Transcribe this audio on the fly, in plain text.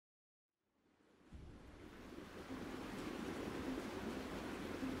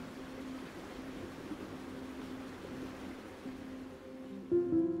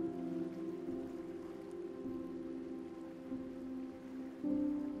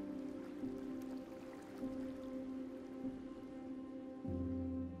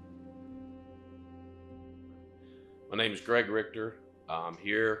My name is Greg Richter. I'm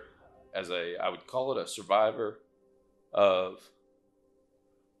here as I would call it a survivor of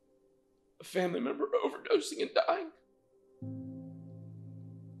a family member overdosing and dying.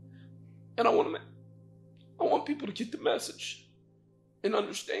 And I want people to get the message and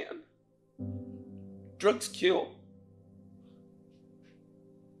understand. Drugs kill.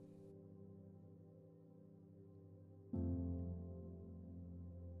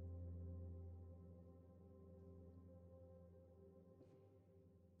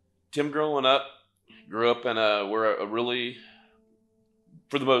 Tim, growing up, grew up in we're a really,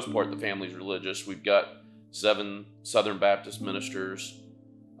 for the most part, the family's religious. We've got 7 Southern Baptist ministers.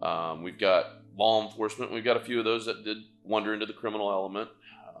 We've got law enforcement. We've got a few of those that did wander into the criminal element.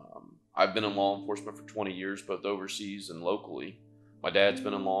 I've been in law enforcement for 20 years, both overseas and locally. My dad's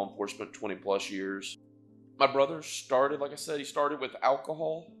been in law enforcement 20 plus years. My brother started, like I said, he started with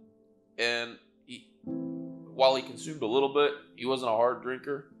alcohol. And while he consumed a little bit, he wasn't a hard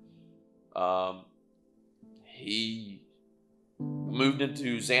drinker. He moved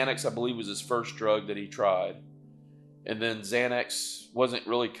into Xanax, I believe was his first drug that he tried. And then Xanax wasn't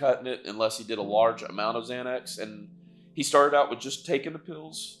really cutting it unless he did a large amount of Xanax. And he started out with just taking the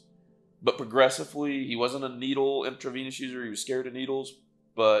pills, but progressively, he wasn't a needle intravenous user. He was scared of needles,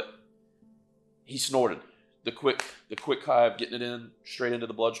 but he snorted the quick high of getting it in straight into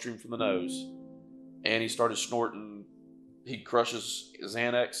the bloodstream from the nose. And he started snorting. He'd crush his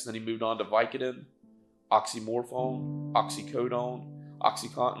Xanax, then he moved on to Vicodin, oxymorphone, oxycodone.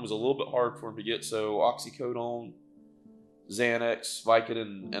 OxyContin was a little bit hard for him to get, so oxycodone, Xanax,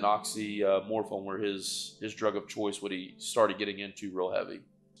 Vicodin, and oxymorphone were his drug of choice, what he started getting into real heavy.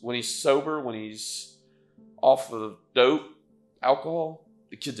 When he's sober, when he's off of dope, alcohol,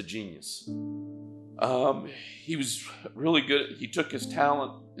 the kid's a genius. He was really good. He took his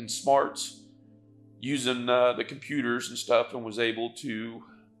talent and smarts using the computers and stuff and was able to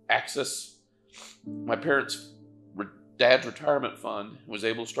access my dad's retirement fund, was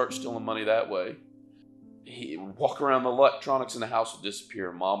able to start stealing money that way. He would walk around, the electronics in the house would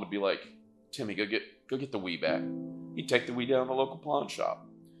disappear. Mom would be like, Timmy, go get the Wii back. He'd take the Wii down to the local pawn shop.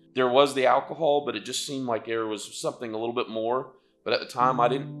 There was the alcohol, but it just seemed like there was something a little bit more. But at the time, I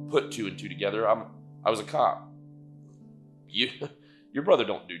didn't put 2 and 2 together. I was a cop. Your brother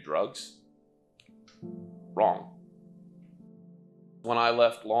don't do drugs. Wrong. When I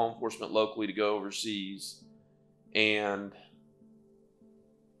left law enforcement locally to go overseas, and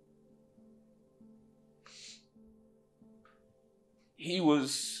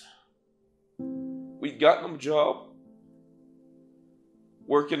we'd gotten him a job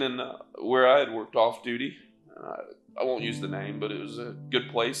working in where I had worked off duty. I won't use the name, but it was a good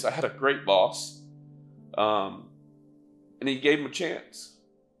place. I had a great boss, and he gave him a chance.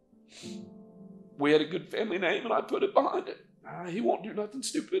 We had a good family name, and I put it behind it. He won't do nothing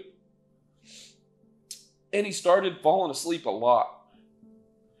stupid. And he started falling asleep a lot.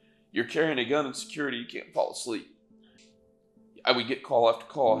 You're carrying a gun in security, you can't fall asleep. I would get call after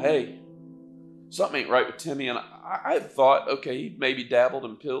call. Hey, something ain't right with Timmy. And I thought, okay, he maybe dabbled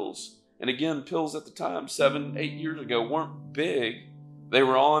in pills. And again, pills at the time, 7, 8 years ago, weren't big. They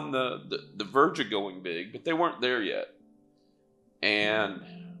were on the verge of going big, but they weren't there yet. And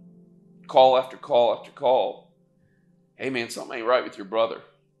call after call after call. Hey man, something ain't right with your brother.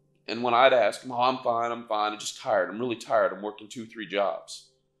 And when I'd ask him, oh, I'm fine. I'm just tired. I'm really tired. I'm working 2, 3 jobs.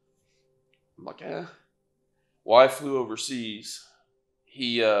 I'm like, Well, I flew overseas.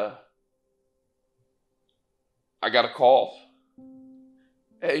 I got a call.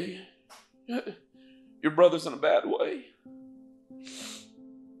 Hey, your brother's in a bad way.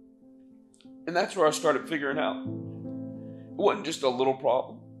 And that's where I started figuring out it wasn't just a little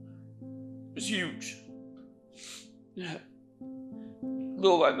problem. It was huge.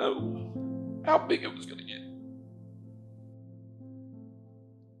 Little I know how big it was going to get.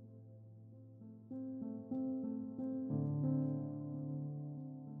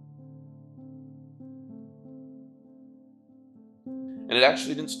 And it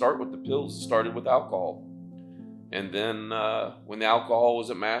actually didn't start with the pills. It started with alcohol. And then when the alcohol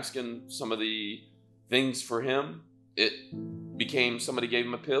wasn't masking some of the things for him, it became somebody gave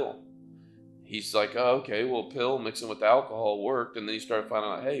him a pill. He's like, oh, okay, well, a pill mixing with alcohol worked. And then he started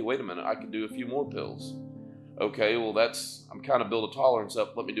finding out, hey, wait a minute, I can do a few more pills. Okay, well, I'm kind of build a tolerance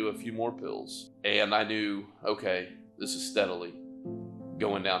up. Let me do a few more pills. And I knew, okay, this is steadily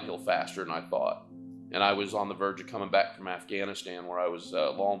going downhill faster than I thought. And I was on the verge of coming back from Afghanistan, where I was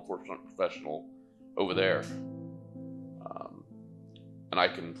a law enforcement professional over there. And I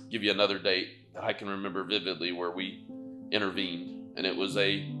can give you another date that I can remember vividly where we intervened. And it was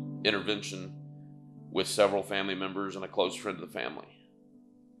a intervention with several family members and a close friend of the family.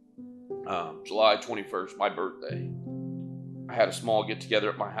 July 21st, my birthday, I had a small get-together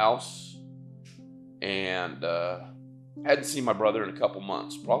at my house, and hadn't seen my brother in a couple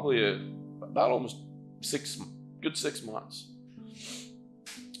months, probably about almost 6 months.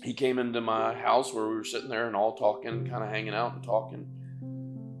 He came into my house where we were sitting there and all talking, kind of hanging out and talking.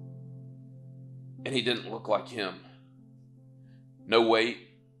 And he didn't look like him. No weight,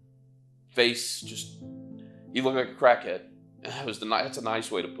 face, he looked like a crackhead. That's a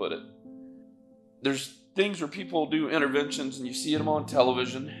nice way to put it. There's things where people do interventions and you see them on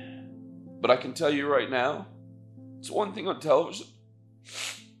television. But I can tell you right now, it's one thing on television,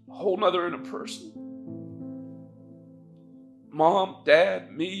 a whole nother in a person. Mom,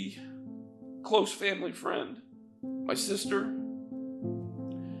 Dad, me, close family friend, my sister.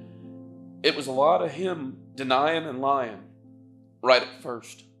 It was a lot of him denying and lying right at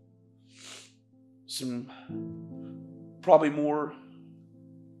first. Some probably more,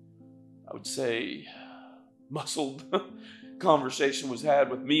 I would say, muscled conversation was had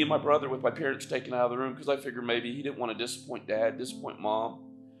with me and my brother, with my parents taken out of the room, because I figured maybe he didn't want to disappoint Dad, disappoint Mom.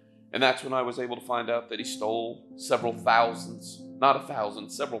 And that's when I was able to find out that he stole several thousands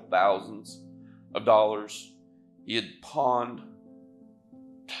of dollars. He had pawned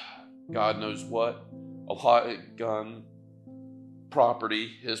God knows what, a lot of gun, property,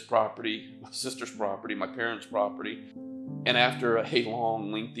 his property, my sister's property, my parents' property. And after a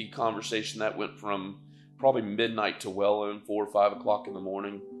long, lengthy conversation that went from probably midnight to well in 4 or 5 o'clock in the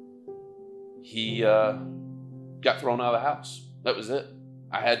morning, he got thrown out of the house. That was it.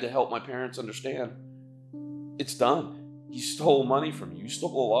 I had to help my parents understand, it's done. He stole money from you. You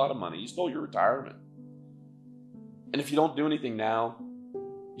stole a lot of money. You stole your retirement. And if you don't do anything now,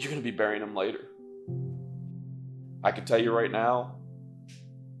 you're going to be burying him later. I can tell you right now,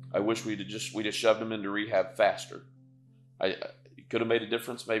 I wish we'd have shoved him into rehab faster. It could have made a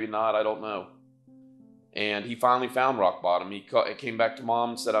difference, maybe not, I don't know. And he finally found rock bottom. He came back to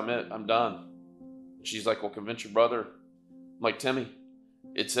Mom and said, I'm done. She's like, well, convince your brother. I'm like, Timmy,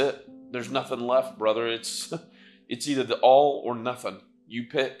 it's it. There's nothing left, brother. It's either the all or nothing. You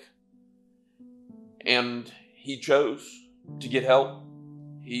pick. And he chose to get help.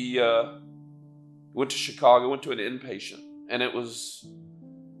 He went to Chicago, went to an inpatient. And it was,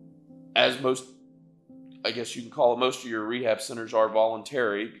 as most, I guess you can call it, most of your rehab centers are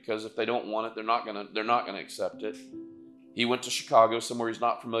voluntary, because if they don't want it, they're not gonna accept it. He went to Chicago, somewhere he's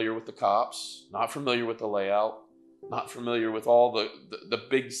not familiar with the cops, not familiar with the layout, not familiar with all the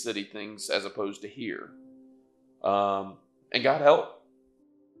big city things as opposed to here, and got help.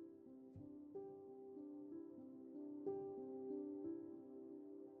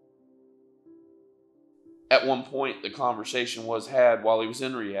 At one point, the conversation was had while he was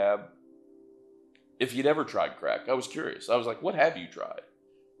in rehab, if he'd ever tried crack. I was curious. I was like, what have you tried?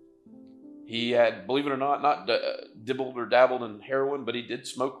 He had, believe it or not dibbled or dabbled in heroin, but he did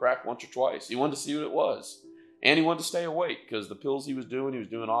smoke crack once or twice. He wanted to see what it was. And he wanted to stay awake, because the pills he was doing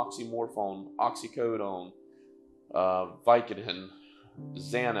oxymorphone, oxycodone, Vicodin,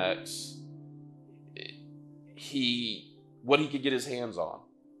 Xanax. What he could get his hands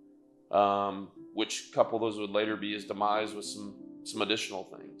on. Which couple of those would later be his demise with some additional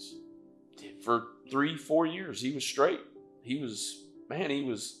things. For 3-4 years, he was straight. It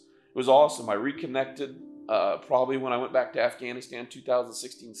was awesome. I reconnected probably when I went back to Afghanistan,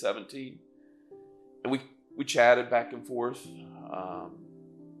 2016-17. And we chatted back and forth.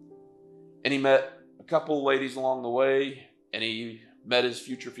 And he met a couple of ladies along the way, and he met his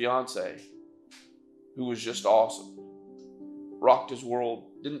future fiance, who was just awesome. Rocked his world.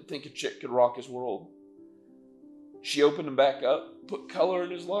 Didn't think a chick could rock his world. She opened him back up, put color in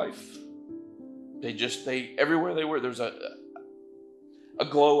his life. They everywhere they were, there's a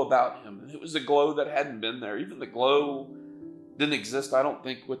glow about him. It was a glow that hadn't been there. Even the glow didn't exist, I don't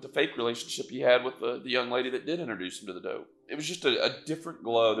think, with the fake relationship he had with the young lady that did introduce him to the dope. It was just a different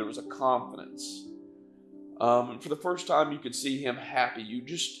glow. There was a confidence. And for the first time, you could see him happy.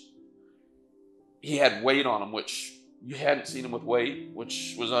 He had weight on him, which you hadn't seen him with weight,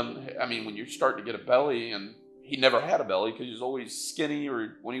 which was when you start to get a belly, and he never had a belly because he was always skinny,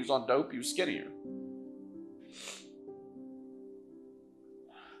 or when he was on dope, he was skinnier.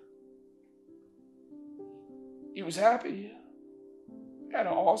 He was happy. Had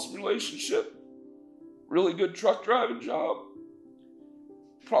an awesome relationship. Really good truck driving job.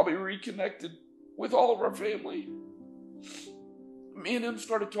 Probably reconnected with all of our family. Me and him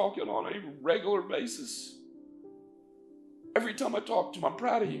started talking on a regular basis. Every time I talk to him, I'm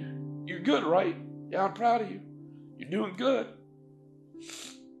proud of you. You're good, right? Yeah, I'm proud of you. You're doing good.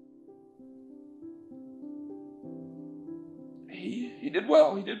 he did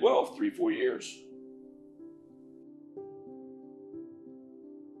well. He did well 3-4 years.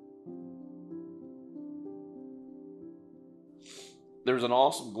 There was an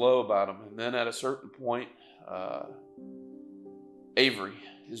awesome glow about him. And then at a certain point, Avery,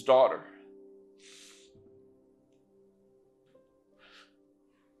 his daughter,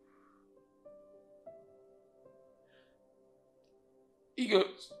 he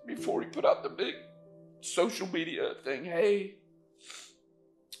goes, before he put out the big social media thing, hey,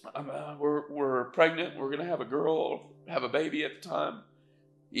 we're pregnant, we're gonna have a girl, have a baby at the time.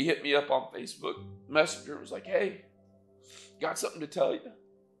 He hit me up on Facebook Messenger, was like, hey, got something to tell you.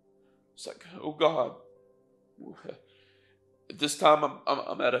 It's like, oh God. At this time,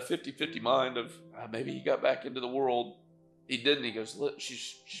 I'm at a 50-50 mind of maybe he got back into the world. He didn't. He goes, look,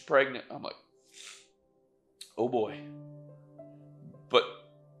 she's pregnant. I'm like, oh boy. But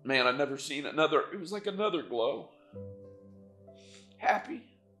man, I've never seen another. It was like another glow. Happy.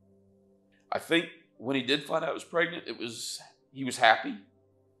 I think when he did find out I was pregnant, he was happy.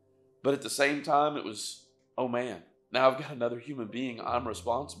 But at the same time, it was, oh man, now I've got another human being I'm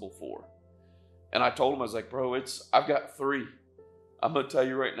responsible for. And I told him, I was like, bro, I've got 3. I'm going to tell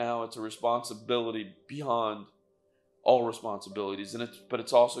you right now, it's a responsibility beyond all responsibilities. But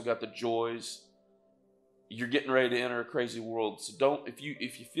it's also got the joys. You're getting ready to enter a crazy world. So don't, if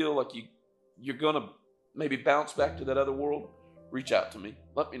you feel like you're going to maybe bounce back to that other world, reach out to me.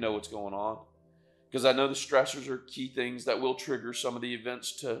 Let me know what's going on. Because I know the stressors are key things that will trigger some of the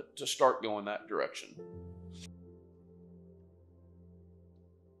events to start going that direction.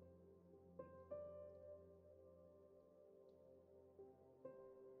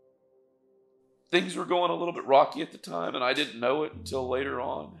 Things were going a little bit rocky at the time, and I didn't know it until later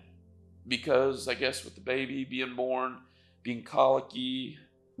on. Because I guess with the baby being born, being colicky,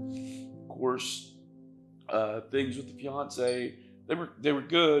 of course, things with the fiance, they were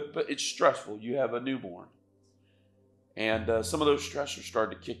good, but it's stressful. You have a newborn. And some of those stressors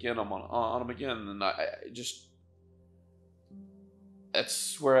started to kick in on them again. And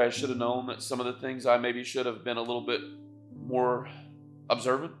that's where I should have known that some of the things I maybe should have been a little bit more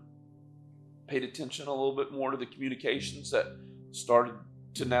observant, paid attention a little bit more to the communications that started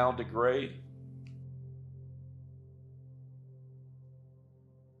to now degrade.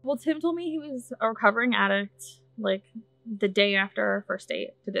 Well, Tim told me he was a recovering addict, like the day after our first date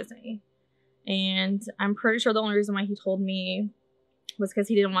to Disney. And I'm pretty sure the only reason why he told me was because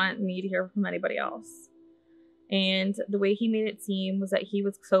he didn't want me to hear from anybody else. And the way he made it seem was that he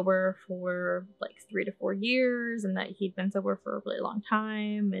was sober for like 3 to 4 years and that he'd been sober for a really long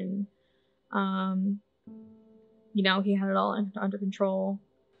time. And, he had it all under control.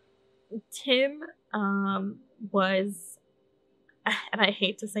 Tim was, and I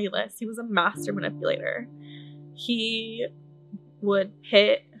hate to say this, he was a master manipulator. He would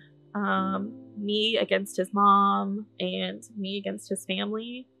pit me against his mom and me against his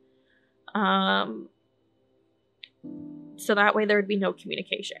family. So that way there would be no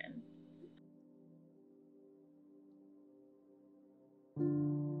communication.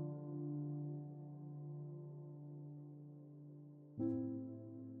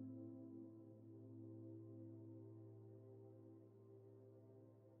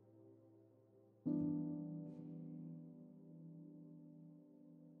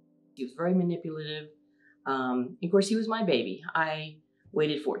 He was very manipulative. Of course, he was my baby. I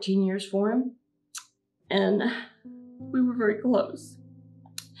waited 14 years for him, and we were very close.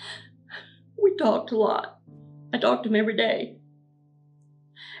 We talked a lot. I talked to him every day.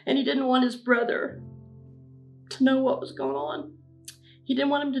 And he didn't want his brother to know what was going on. He didn't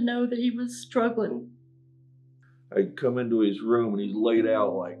want him to know that he was struggling. I'd come into his room and he's laid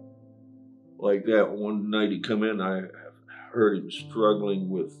out like that. One night he come in, I heard him struggling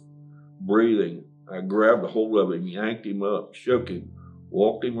with breathing. I grabbed a hold of him, yanked him up, shook him,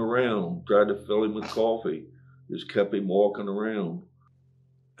 walked him around, tried to fill him with coffee, just kept him walking around.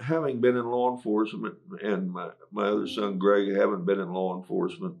 Having been in law enforcement, and my other son Greg having been in law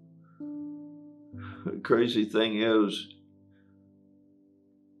enforcement, the crazy thing is,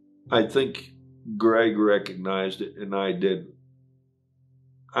 I think Greg recognized it and I didn't.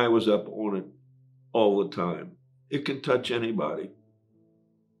 I was up on it all the time. It can touch anybody.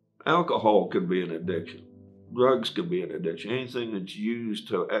 Alcohol can be an addiction. Drugs can be an addiction. Anything that's used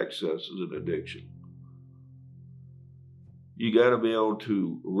to excess is an addiction. You got to be able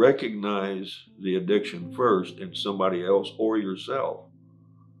to recognize the addiction first in somebody else or yourself.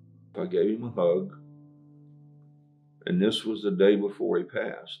 I gave him a hug, and this was the day before he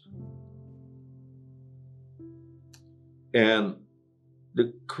passed. And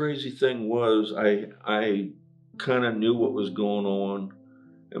the crazy thing was, I kind of knew what was going on,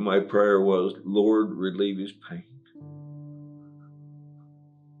 and my prayer was, Lord, relieve his pain.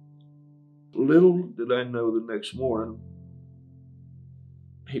 Little did I know the next morning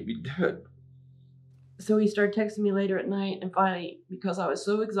he'd be dead. So he started texting me later at night, and finally, because I was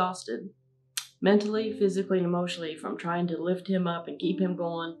so exhausted, mentally, physically, and emotionally, from trying to lift him up and keep him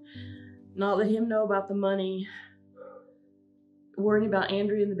going, not let him know about the money, worrying about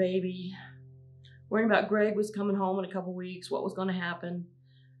Andrea and the baby, worrying about Greg was coming home in a couple weeks, what was going to happen.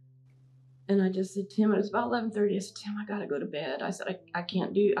 And I just said, Tim, it was about 11:30. I said, Tim, I got to go to bed. I said, I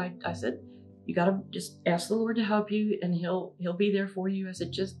can't do, I said, you got to just ask the Lord to help you, and he'll be there for you. I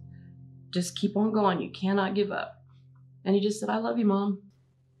said, just keep on going. You cannot give up. And he just said, I love you, Mom.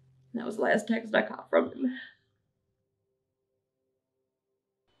 And that was the last text I got from him.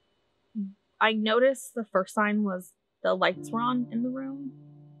 I noticed the first sign was the lights were on in the room.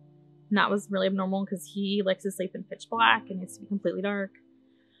 And that was really abnormal because he likes to sleep in pitch black and needs to be completely dark.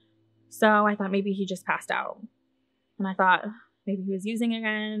 So I thought maybe he just passed out. And I thought maybe he was using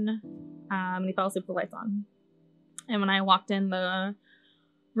again. And he fell asleep with the lights on. And when I walked in the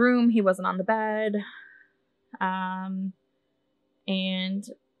room, he wasn't on the bed. And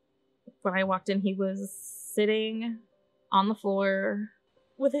when I walked in, he was sitting on the floor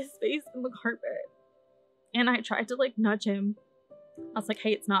with his face in the carpet. And I tried to nudge him. I was like,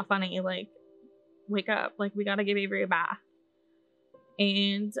 hey, it's not funny. Wake up. We gotta give Avery a bath.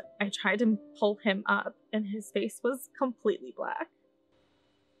 And I tried to pull him up, and his face was completely black.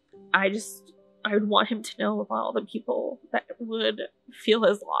 I would want him to know about all the people that would feel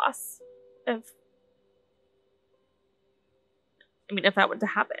his loss if that were to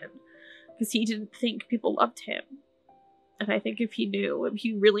happen. Because he didn't think people loved him. And I think if he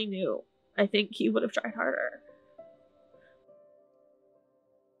really knew, I think he would have tried harder.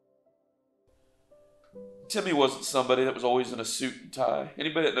 Timmy wasn't somebody that was always in a suit and tie.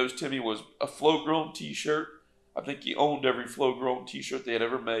 Anybody that knows Timmy was a Flow-Grown t-shirt. I think he owned every Flow-Grown t-shirt they had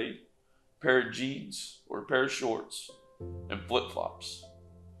ever made. A pair of jeans or a pair of shorts and flip-flops.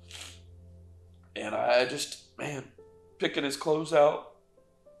 And I just, picking his clothes out,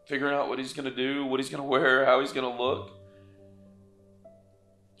 figuring out what he's going to do, what he's going to wear, how he's going to look.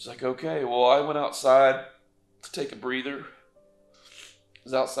 It's like, okay, well, I went outside to take a breather. I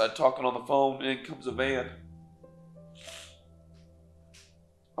was outside talking on the phone, and in comes a van.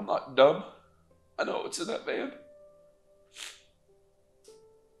 I'm not dumb. I know what's in that van.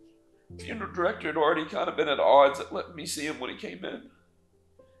 The funeral director had already kind of been at odds at letting me see him when he came in.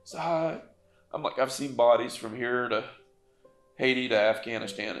 So I'm like, I've seen bodies from here to Haiti to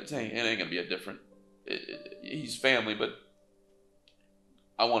Afghanistan. It ain't going to be a different... he's family, but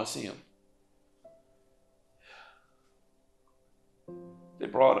I want to see him. They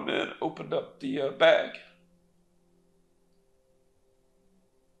brought him in, opened up the bag.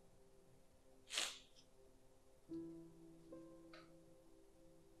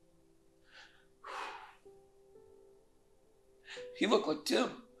 He looked like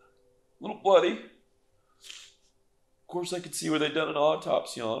Tim, little bloody. Of course, I could see where they'd done an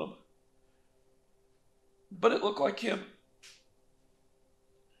autopsy on him. But it looked like him.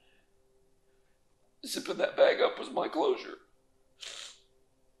 Zipping that bag up was my closure.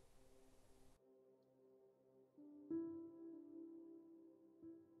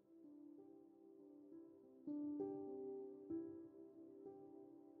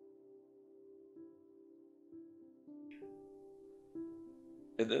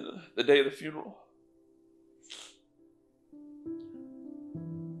 And then the day of the funeral,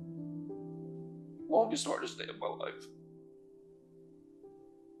 longest, hardest day of my life.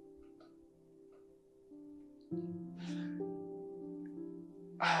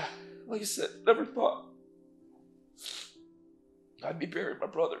 Like I said, never thought I'd be burying my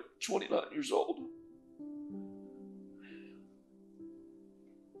brother, 29 years old.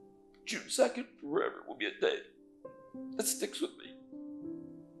 June 2nd, forever, will be a day that sticks with me.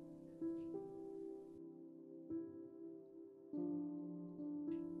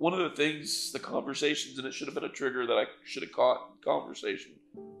 One of the things, the conversations, and it should have been a trigger that I should have caught in conversation.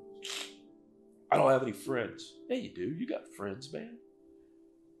 I don't have any friends. Yeah, you do. You got friends, man.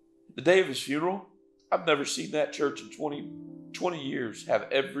 The day of his funeral, I've never seen that church in 20 years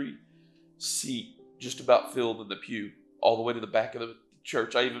have every seat just about filled in the pew, all the way to the back of the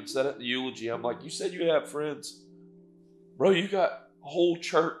church. I even said it in the eulogy. I'm like, you said you have friends. Bro, you got a whole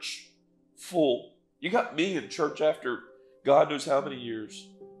church full. You got me in church after God knows how many years.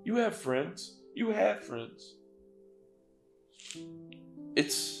 You have friends. You had friends.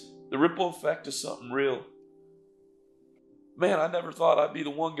 It's the ripple effect of something real. Man, I never thought I'd be the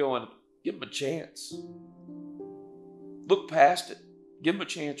one going, give him a chance. Look past it. Give them a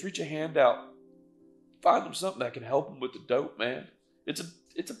chance. Reach a hand out. Find them something that can help them with the dope, man. It's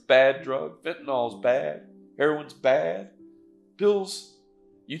a bad drug. Fentanyl's bad. Heroin's bad. Pills,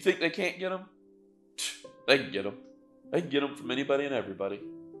 you think they can't get them? They can get them. They can get them from anybody and everybody.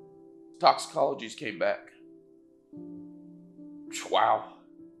 Toxicologies came back. Wow.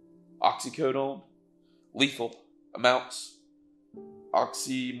 Oxycodone, lethal amounts.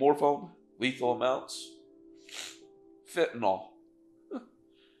 Oxymorphone, lethal amounts. Fentanyl,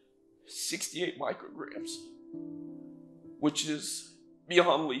 68 micrograms, which is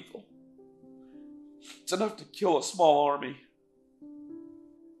beyond lethal. It's enough to kill a small army.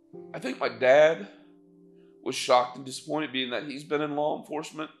 I think my dad was shocked and disappointed, being that he's been in law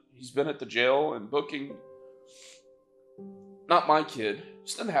enforcement. He's been at the jail and booking. Not my kid.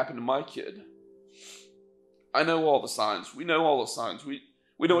 This didn't happen to my kid. I know all the signs. We know all the signs. We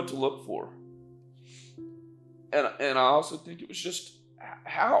know what to look for. And I also think it was just,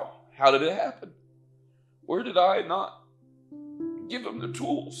 how? How did it happen? Where did I not give him the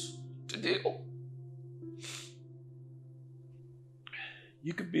tools to deal?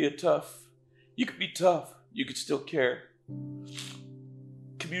 You could be tough. You could still care.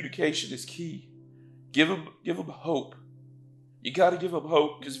 Communication is key. Give them hope. You got to give them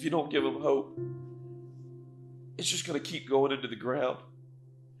hope, because if you don't give them hope, it's just going to keep going into the ground.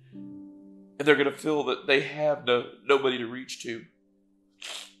 And they're going to feel that they have nobody to reach to.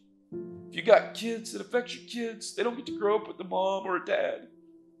 If you got kids, it affects your kids. They don't get to grow up with a mom or a dad.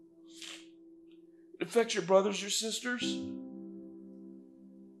 It affects your brothers, your sisters.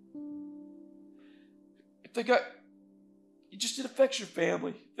 If they got, it affects your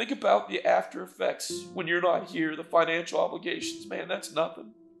family. Think about the after effects when you're not here, the financial obligations, man, that's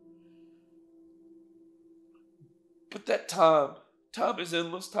nothing. But that time is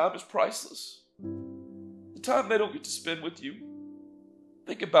endless, time is priceless. The time they don't get to spend with you.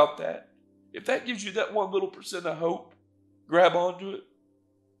 Think about that. If that gives you that 1 little percent of hope, grab onto it.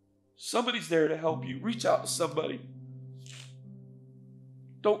 Somebody's there to help you. Reach out to somebody.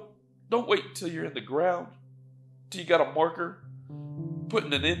 Don't wait until you're in the ground, till you got a marker,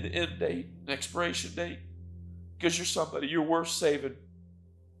 putting an end date, an expiration date, because you're somebody. You're worth saving.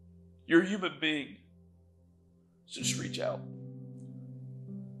 You're a human being. So just reach out.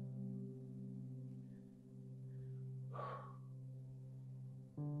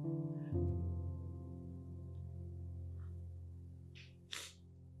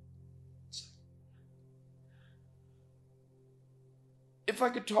 If I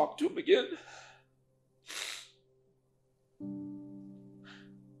could talk to him again,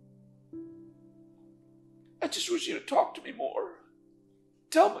 I just wish you to talk to me more.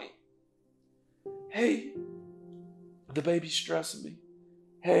 Tell me, hey, the baby's stressing me.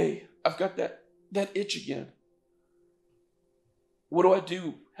 Hey, I've got that itch again. What do I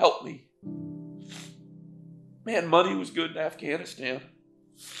do? Help me. Man, money was good in Afghanistan,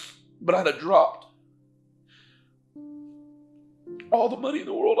 but I'd have dropped all the money in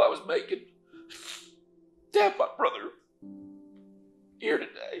the world I was making to have my brother here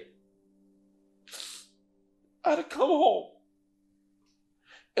today. I'd have come home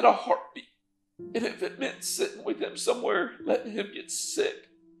in a heartbeat. And if it meant sitting with him somewhere, letting him get sick,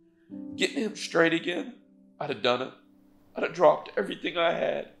 getting him straight again, I'd have done it. I'd have dropped everything I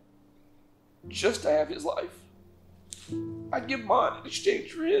had just to have his life. I'd give mine in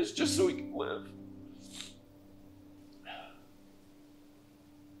exchange for his, just so he could live.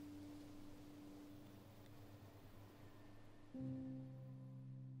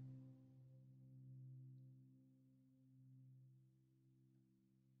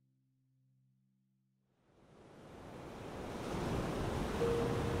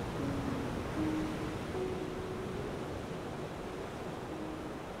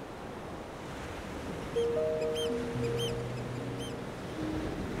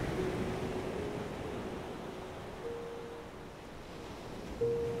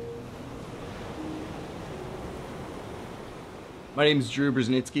 My name is Drew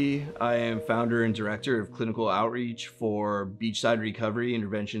Brzezinski. I am founder and director of clinical outreach for Beachside Recovery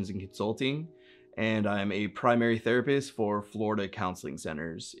Interventions and Consulting, and I'm a primary therapist for Florida Counseling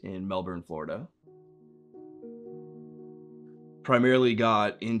Centers in Melbourne, Florida. Primarily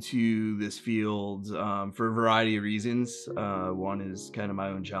got into this field for a variety of reasons. One is kind of my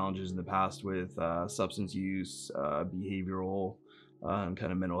own challenges in the past with substance use, behavioral,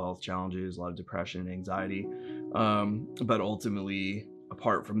 kind of mental health challenges, a lot of depression, anxiety. But ultimately,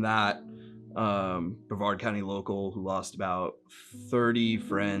 apart from that, Brevard County local who lost about 30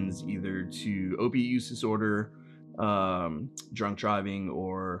 friends either to opiate use disorder, drunk driving,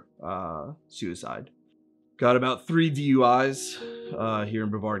 or suicide. Got about 3 DUIs here in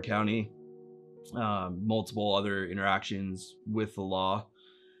Brevard County, multiple other interactions with the law,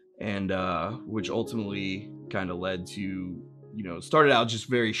 and which ultimately kind of led to, started out just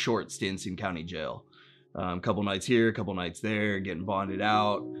very short stints in county jail. A couple nights here, a couple nights there, getting bonded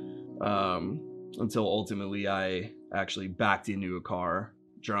out, until ultimately I actually backed into a car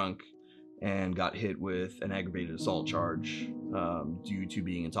drunk and got hit with an aggravated assault charge due to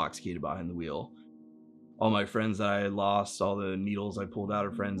being intoxicated behind the wheel. All my friends that I had lost, all the needles I pulled out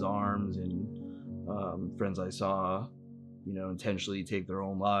of friends' arms, and friends I saw, intentionally take their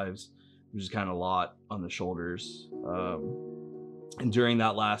own lives, which is kind of a lot on the shoulders. And during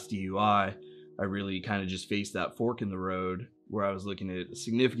that last DUI, I really kind of just faced that fork in the road where I was looking at a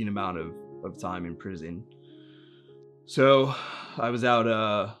significant amount of time in prison. So I was out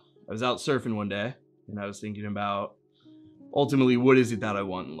surfing one day, and I was thinking about, ultimately, what is it that I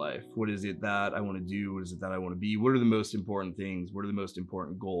want in life? What is it that I want to do? What is it that I want to be? What are the most important things? What are the most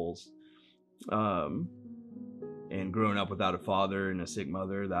important goals? And growing up without a father and a sick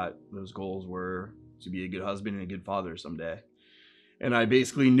mother, that those goals were to be a good husband and a good father someday. And I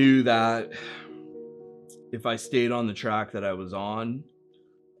basically knew that if I stayed on the track that I was on,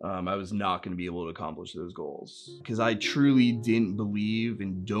 I was not going to be able to accomplish those goals. Because I truly didn't believe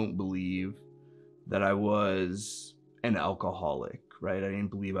and don't believe that I was an alcoholic, right? I didn't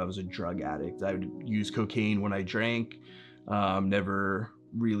believe I was a drug addict. I would use cocaine when I drank, never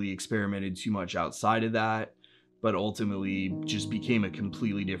really experimented too much outside of that, but ultimately just became a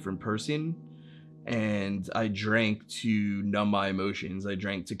completely different person. And I drank to numb my emotions. I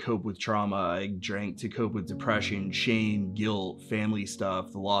drank to cope with trauma. I drank to cope with depression, shame, guilt, family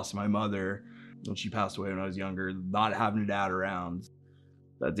stuff, the loss of my mother when she passed away when I was younger, not having a dad around.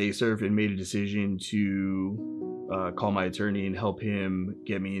 That day surfing, made a decision to call my attorney and help him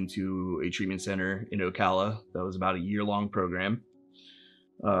get me into a treatment center in Ocala. That was about a year-long program.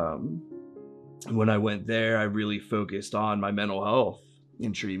 When I went there, I really focused on my mental health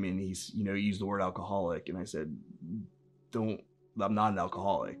in treatment. He used the word alcoholic, and I said, I'm not an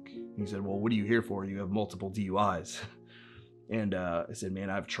alcoholic. He said, well, what are you here for? You have multiple DUIs. And I said, man,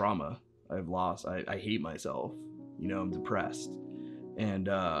 I have trauma. I've lost. I hate myself. I'm depressed. And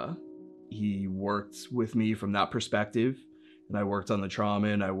he worked with me from that perspective. And I worked on the trauma,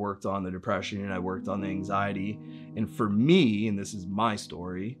 and I worked on the depression, and I worked on the anxiety. And for me, and this is my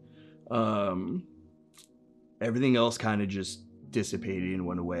story, everything else kind of just dissipated and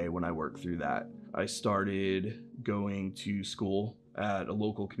went away when I worked through that. I started going to school at a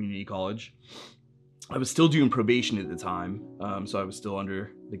local community college. I was still doing probation at the time, so I was still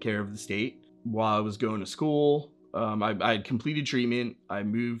under the care of the state. While I was going to school, I had completed treatment. I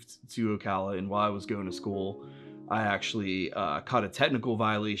moved to Ocala, and while I was going to school, I actually caught a technical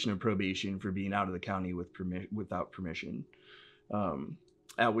violation of probation for being out of the county without permission.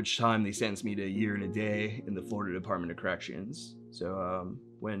 At which time they sentenced me to a year and a day in the Florida Department of Corrections. So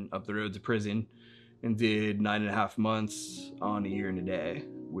went up the road to prison and did 9.5 months on a year and a day,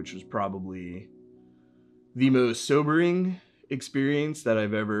 which was probably the most sobering experience that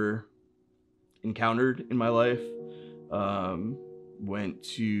I've ever encountered in my life. Went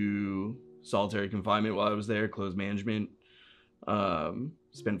to solitary confinement while I was there, closed management.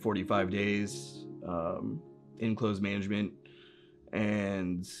 Spent 45 days in closed management.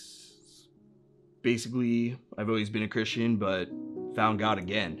 And basically, I've always been a Christian, but found God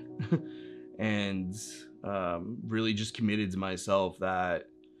again. And really just committed to myself that,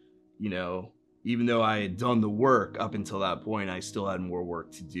 even though I had done the work up until that point, I still had more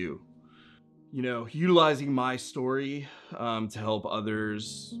work to do. Utilizing my story to help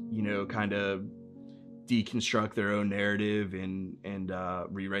others, kind of deconstruct their own narrative and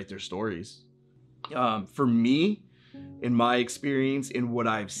rewrite their stories. For me, in my experience, in what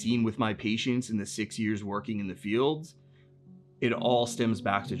I've seen with my patients in the 6 years working in the field, it all stems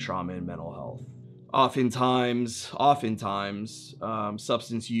back to trauma and mental health. Oftentimes,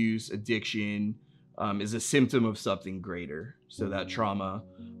 substance use, addiction is a symptom of something greater. So that trauma,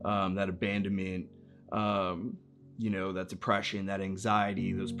 that abandonment, that depression, that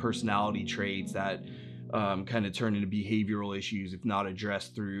anxiety, those personality traits that kind of turn into behavioral issues if not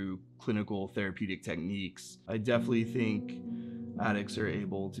addressed through clinical therapeutic techniques. I definitely think addicts are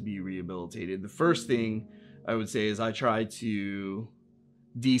able to be rehabilitated. The first thing I would say is I try to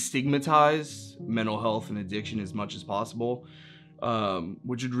destigmatize mental health and addiction as much as possible,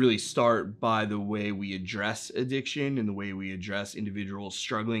 which would really start by the way we address addiction and the way we address individuals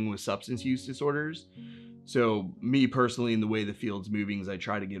struggling with substance use disorders. So me personally, in the way the field's moving, is I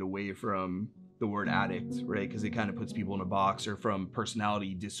try to get away from the word addict, right? Because it kind of puts people in a box, or from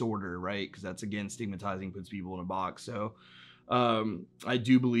personality disorder, right? Because that's, again, stigmatizing, puts people in a box. So I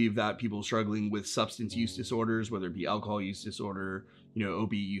do believe that people struggling with substance use disorders, whether it be alcohol use disorder,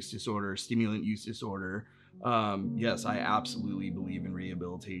 opiate use disorder, stimulant use disorder, yes, I absolutely believe in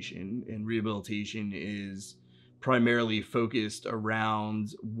rehabilitation. And rehabilitation is primarily focused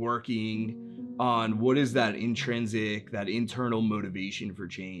around working on what is that intrinsic, that internal motivation for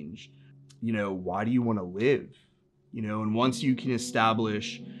change. Why do you want to live? And once you can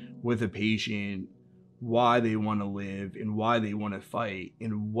establish with a patient why they want to live and why they want to fight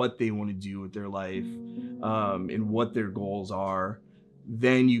and what they want to do with their life, and what their goals are,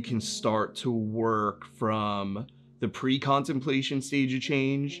 then you can start to work from the pre-contemplation stage of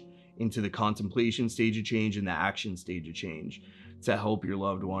change into the contemplation stage of change and the action stage of change, to help your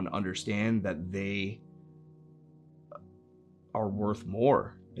loved one understand that they are worth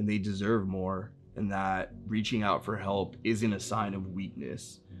more and they deserve more, and that reaching out for help isn't a sign of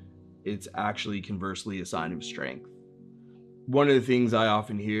weakness. It's actually, conversely, a sign of strength. One of the things I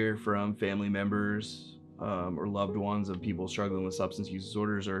often hear from family members or loved ones of people struggling with substance use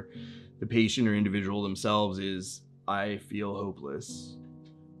disorders, or the patient or individual themselves, is, I feel hopeless.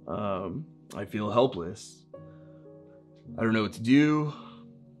 I feel helpless. I don't know what to do.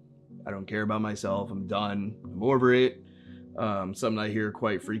 I don't care about myself. I'm done. I'm over it. Something I hear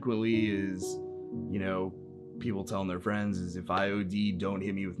quite frequently is, people telling their friends is, if I OD, don't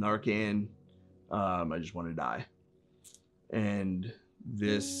hit me with Narcan. I just want to die. And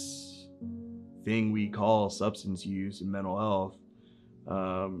this thing we call substance use and mental health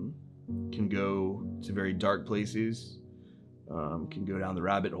can go to very dark places, can go down the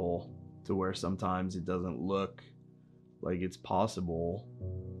rabbit hole to where sometimes it doesn't look like it's possible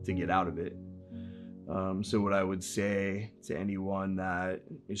to get out of it. So what I would say to anyone that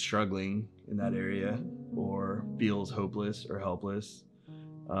is struggling in that area or feels hopeless or helpless,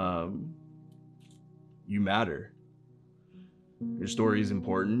 you matter. Your story is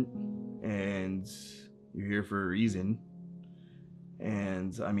important and you're here for a reason.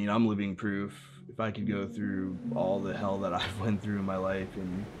 And I mean, I'm living proof. If I could go through all the hell that I've went through in my life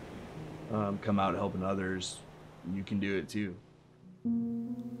and come out helping others, you can do it too.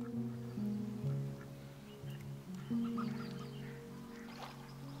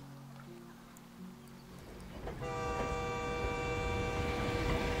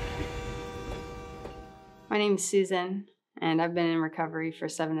 My name's Susan, and I've been in recovery for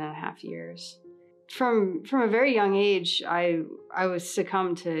 7.5 years. From a very young age, I was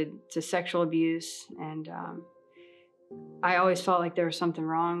succumbed to sexual abuse, and I always felt like there was something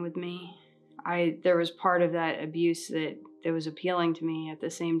wrong with me. There was part of that abuse that was appealing to me at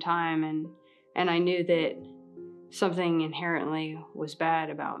the same time, and I knew that something inherently was bad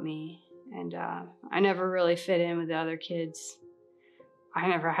about me, and I never really fit in with the other kids. I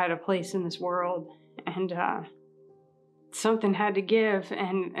never had a place in this world. And something had to give,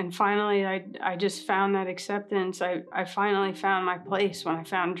 and finally I just found that acceptance. I finally found my place when I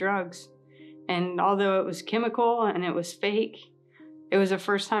found drugs. And although it was chemical and it was fake, it was the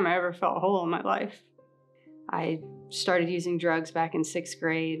first time I ever felt whole in my life. I started using drugs back in 6th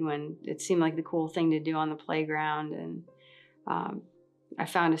grade when it seemed like the cool thing to do on the playground, and I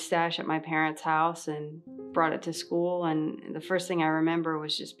found a stash at my parents' house and brought it to school, and the first thing I remember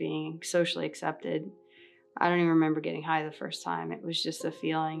was just being socially accepted. I don't even remember getting high the first time. It was just a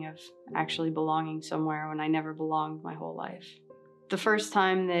feeling of actually belonging somewhere when I never belonged my whole life. The first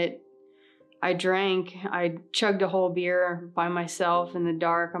time that I drank, I chugged a whole beer by myself in the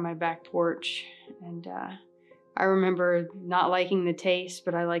dark on my back porch, and I remember not liking the taste,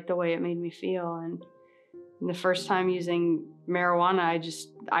 but I liked the way it made me feel. And the first time using marijuana,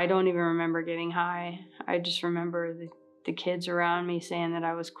 I don't even remember getting high. I just remember the kids around me saying that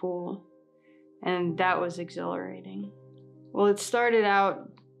I was cool, and that was exhilarating. Well, it started out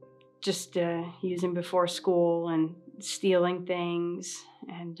just using before school and stealing things,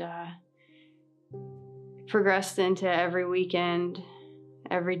 and progressed into every weekend,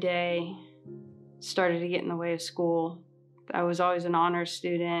 every day, started to get in the way of school. I was always an honors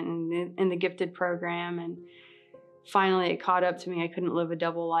student and in the gifted program, and finally it caught up to me. I couldn't live a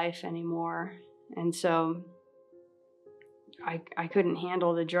double life anymore, and so I couldn't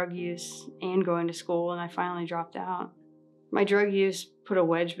handle the drug use and going to school, and I finally dropped out. My drug use put a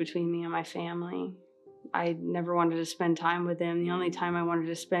wedge between me and my family. I never wanted to spend time with them. The only time I wanted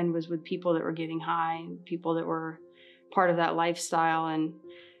to spend was with people that were getting high, people that were part of that lifestyle. And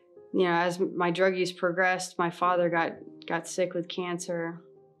you know, as my drug use progressed, my father got sick with cancer,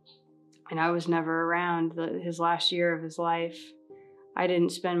 and I was never around his last year of his life. I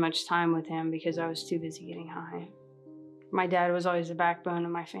didn't spend much time with him because I was too busy getting high. My dad was always the backbone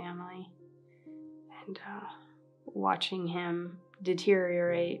of my family, and watching him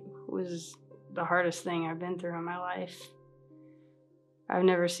deteriorate was the hardest thing I've been through in my life. I've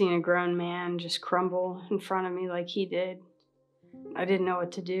never seen a grown man just crumble in front of me like he did. I didn't know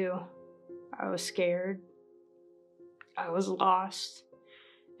what to do. I was scared. I was lost.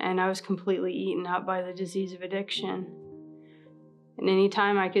 And I was completely eaten up by the disease of addiction. And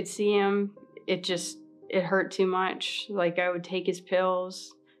anytime I could see him, it hurt too much. Like, I would take his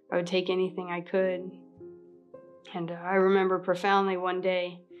pills. I would take anything I could. And I remember profoundly one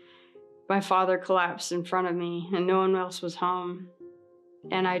day, my father collapsed in front of me and no one else was home.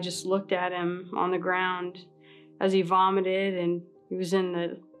 And I just looked at him on the ground as he vomited, and he was in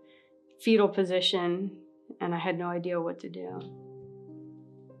the fetal position, and I had no idea what to do.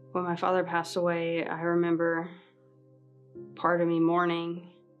 When my father passed away, I remember part of me mourning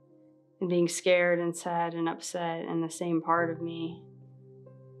and being scared and sad and upset, and the same part of me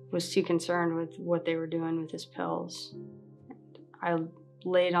was too concerned with what they were doing with his pills. I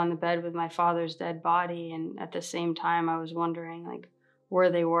laid on the bed with my father's dead body, and at the same time I was wondering, like, where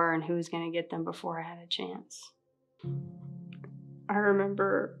they were and who was going to get them before I had a chance. I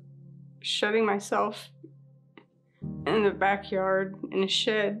remember shutting myself in the backyard in a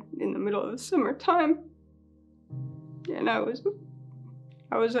shed in the middle of the summertime, and I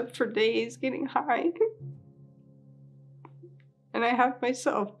was up for days getting high, and I had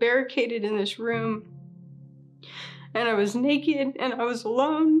myself barricaded in this room, and I was naked and I was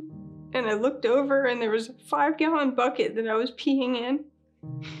alone, and I looked over and there was a 5-gallon bucket that I was peeing in,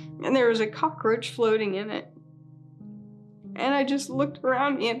 and there was a cockroach floating in it. And I just looked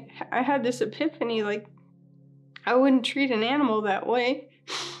around me and I had this epiphany, like, I wouldn't treat an animal that way.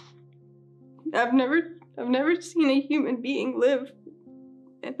 I've never seen a human being live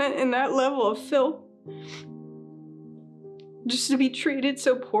in that level of filth. Just to be treated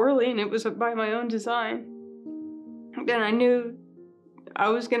so poorly, and it was by my own design. Then I knew I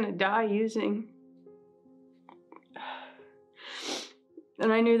was gonna die using.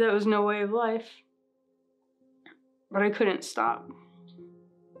 And I knew that was no way of life. But I couldn't stop.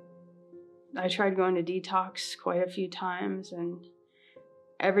 I tried going to detox quite a few times, and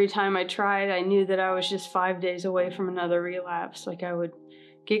every time I tried, I knew that I was just 5 days away from another relapse. Like, I would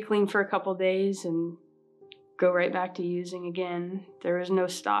get clean for a couple days and go right back to using again. There was no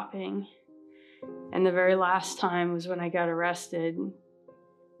stopping. And the very last time was when I got arrested,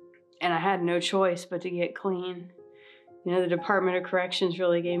 and I had no choice but to get clean. You know, the Department of Corrections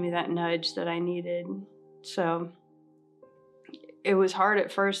really gave me that nudge that I needed. So it was hard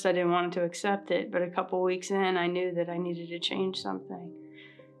at first. I didn't want to accept it, but a couple weeks in, I knew that I needed to change something.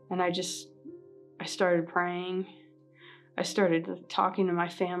 And I started praying. I started talking to my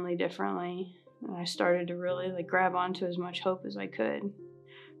family differently. And I started to really grab onto as much hope as I could.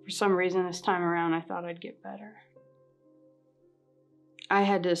 For some reason this time around, I thought I'd get better. I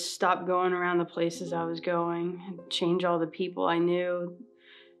had to stop going around the places I was going and change all the people I knew.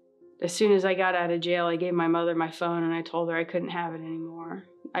 As soon as I got out of jail, I gave my mother my phone and I told her I couldn't have it anymore.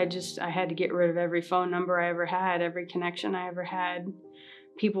 I had to get rid of every phone number I ever had, every connection I ever had.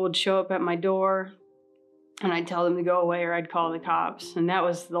 People would show up at my door and I'd tell them to go away or I'd call the cops. And that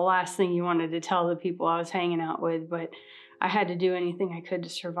was the last thing you wanted to tell the people I was hanging out with, but I had to do anything I could to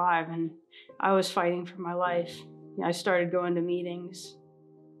survive, and I was fighting for my life. I started going to meetings.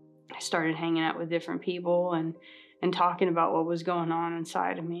 I started hanging out with different people and talking about what was going on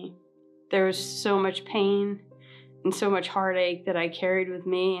inside of me. There was so much pain and so much heartache that I carried with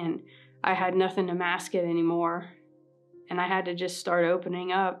me, and I had nothing to mask it anymore. And I had to just start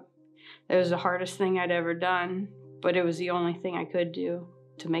opening up. It was the hardest thing I'd ever done, but it was the only thing I could do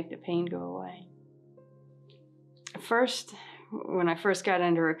to make the pain go away. First, when I first got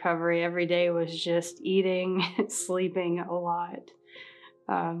into recovery, every day was just eating, sleeping a lot.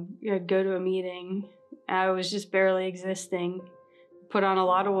 I'd go to a meeting. I was just barely existing. Put on a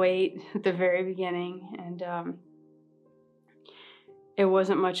lot of weight at the very beginning, and it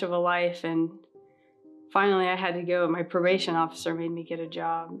wasn't much of a life. And finally, I had to go. My probation officer made me get a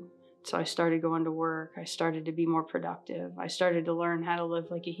job. So I started going to work. I started to be more productive. I started to learn how to live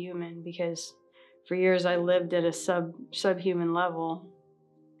like a human, because for years I lived at a subhuman level.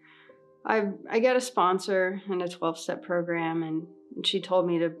 I got a sponsor in a 12-step program, and she told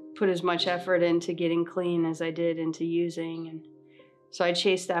me to put as much effort into getting clean as I did into using. And so I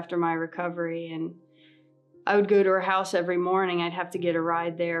chased after my recovery, and I would go to her house every morning. I'd have to get a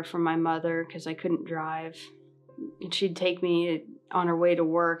ride there from my mother because I couldn't drive. And she'd take me on her way to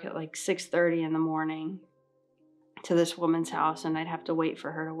work at like 6:30 in the morning. to this woman's house, and I'd have to wait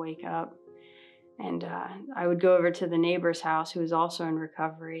for her to wake up. And I would go over to the neighbor's house, who was also in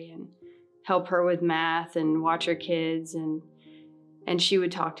recovery, and help her with math and watch her kids. And she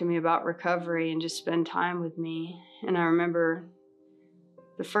would talk to me about recovery and just spend time with me. And I remember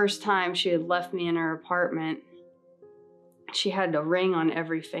the first time she had left me in her apartment, she had a ring on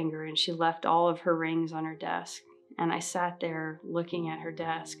every finger, and she left all of her rings on her desk. And I sat there looking at her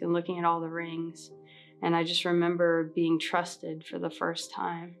desk and looking at all the rings. And I just remember being trusted for the first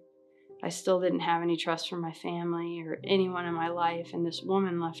time. I still didn't have any trust for my family or anyone in my life, and this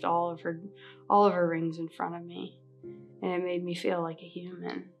woman left all of her rings in front of me, and it made me feel like a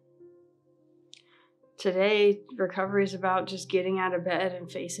human. Today, recovery is about just getting out of bed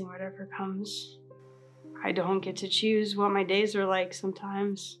and facing whatever comes. I don't get to choose what my days are like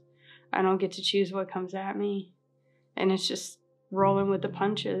sometimes. I don't get to choose what comes at me, and it's just rolling with the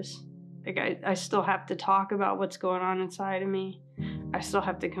punches. Like I still have to talk about what's going on inside of me. I still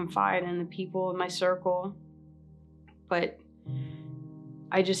have to confide in the people in my circle, but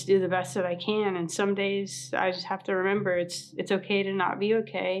I just do the best that I can. And some days I just have to remember it's okay to not be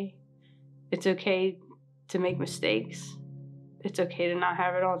okay. It's okay to make mistakes. It's okay to not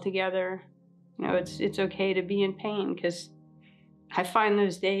have it all together. You know, it's okay to be in pain, because I find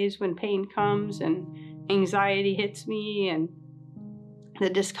those days when pain comes and anxiety hits me and the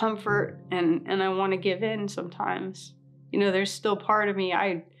discomfort, and I want to give in sometimes. You know, there's still part of me,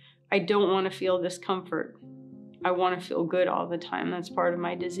 I don't want to feel discomfort. I want to feel good all the time. That's part of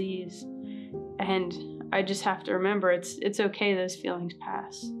my disease. And I just have to remember it's okay those feelings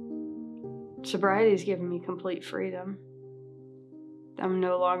pass. Sobriety's given me complete freedom. I'm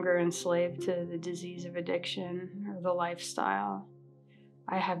no longer enslaved to the disease of addiction or the lifestyle.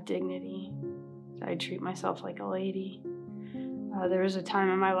 I have dignity. I treat myself like a lady. There was a time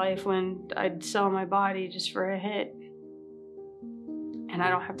in my life when I'd sell my body just for a hit. And I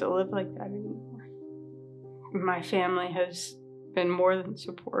don't have to live like that anymore. My family has been more than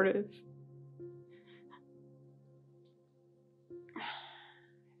supportive.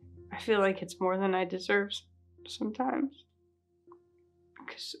 I feel like it's more than I deserve sometimes.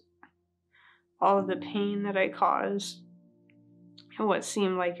 Because all of the pain that I caused and what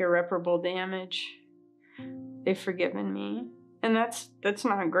seemed like irreparable damage, they've forgiven me. And that's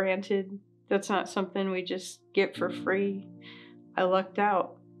not granted. That's not something we just get for free. I lucked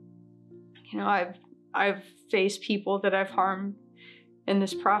out. You know, I've faced people that I've harmed in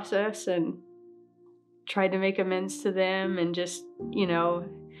this process and tried to make amends to them, and just, you know,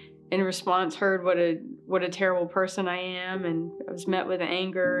 in response heard what a terrible person I am, and I was met with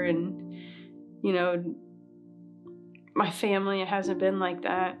anger. And, you know, my family, it hasn't been like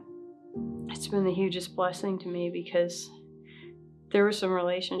that. It's been the hugest blessing to me, because there were some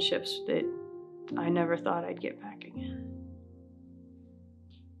relationships that I never thought I'd get back again.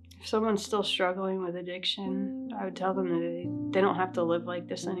 If someone's still struggling with addiction, I would tell them that they don't have to live like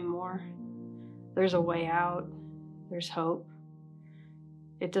this anymore. There's a way out. There's hope.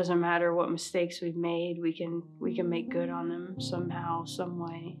 It doesn't matter what mistakes we've made. We can make good on them somehow, some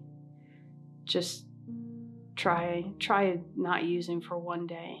way. Just try not using for one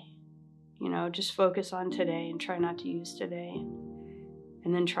day. You know, just focus on today and try not to use today.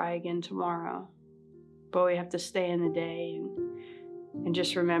 And then try again tomorrow. But we have to stay in the day and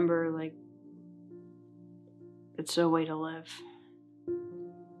just remember, like, it's no way to live.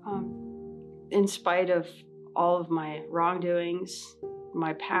 In spite of all of my wrongdoings,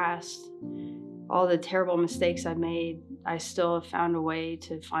 my past, all the terrible mistakes I've made, I still have found a way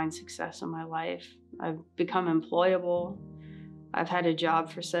to find success in my life. I've become employable. I've had a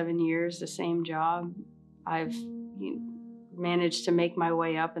job for 7 years, the same job. I've managed to make my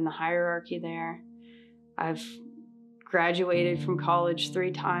way up in the hierarchy there. I've graduated from college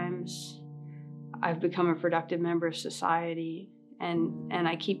 3 times. I've become a productive member of society, and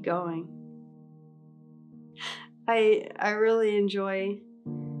I keep going. I really enjoy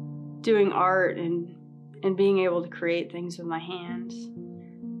doing art and being able to create things with my hands.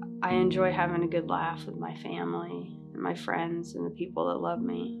 I enjoy having a good laugh with my family and my friends and the people that love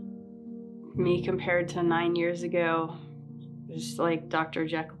me. Me compared to 9 years ago, just like Dr.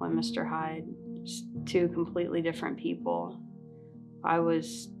 Jekyll and Mr. Hyde, just 2 completely different people. I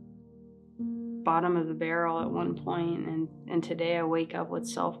was bottom of the barrel at one point, and today I wake up with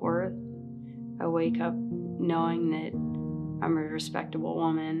self-worth. I wake up knowing that I'm a respectable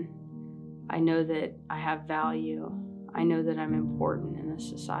woman. I know that I have value. I know that I'm important in this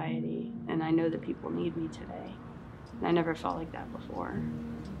society, and I know that people need me today. And I never felt like that before.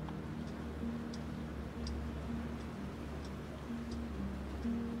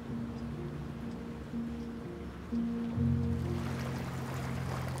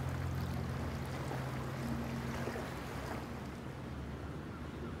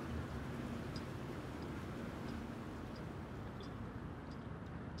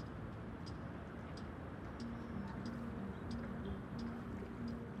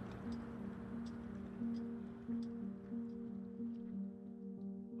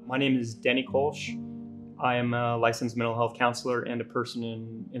 My name is Denny Kolsch. I am a licensed mental health counselor and a person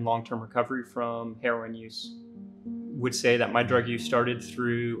in long-term recovery from heroin use. Would say that my drug use started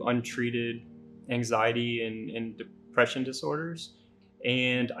through untreated anxiety and depression disorders.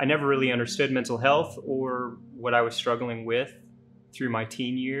 And I never really understood mental health or what I was struggling with through my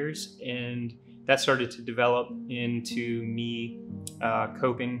teen years. And that started to develop into me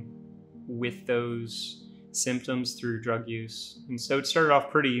coping with those symptoms through drug use. And so it started off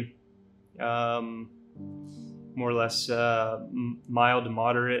pretty more or less mild to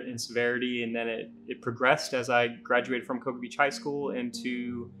moderate in severity, and then it progressed as I graduated from Cocoa Beach High School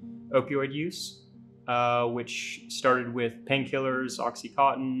into opioid use, which started with painkillers,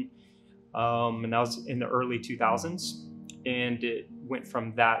 OxyContin, and that was in the early 2000s, and it went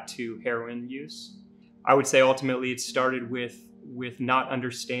from that to heroin use. I would say ultimately it started with not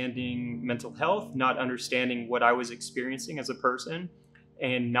understanding mental health, not understanding what I was experiencing as a person,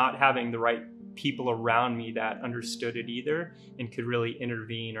 and not having the right people around me that understood it either and could really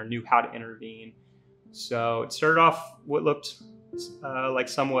intervene or knew how to intervene. So it started off what looked like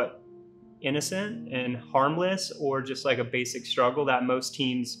somewhat innocent and harmless, or just like a basic struggle that most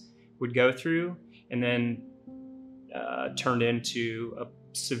teens would go through, and then turned into a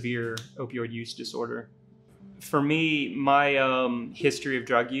severe opioid use disorder. For me, my history of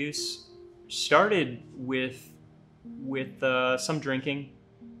drug use started with some drinking,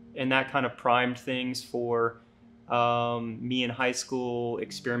 and that kind of primed things for me in high school,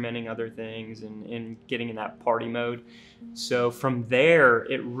 experimenting other things and getting in that party mode. So from there,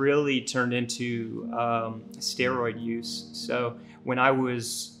 it really turned into steroid use. So when I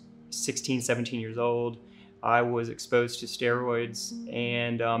was 16, 17 years old, I was exposed to steroids,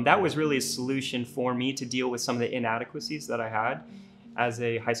 and that was really a solution for me to deal with some of the inadequacies that I had as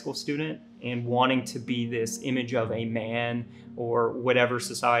a high school student, and wanting to be this image of a man, or whatever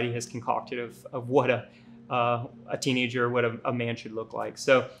society has concocted of what a teenager, what a man should look like.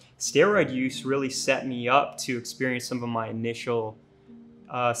 So steroid use really set me up to experience some of my initial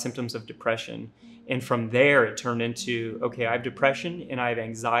symptoms of depression. And from there, it turned into, okay, I have depression and I have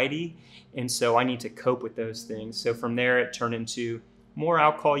anxiety, and so I need to cope with those things. So from there, it turned into more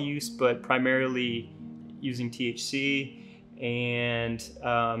alcohol use, but primarily using THC and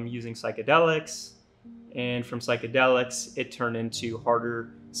using psychedelics. And from psychedelics, it turned into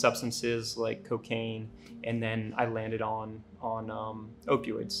harder substances like cocaine. And then I landed on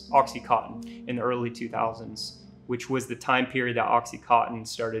opioids, OxyContin, in the early 2000s, which was the time period that OxyContin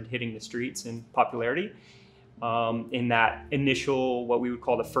started hitting the streets in popularity. In that initial, what we would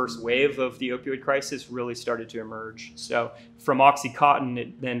call the first wave of the opioid crisis, really started to emerge. So from OxyContin,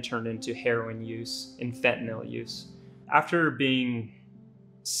 it then turned into heroin use and fentanyl use. After being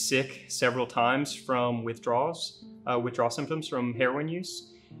sick several times from withdrawal symptoms from heroin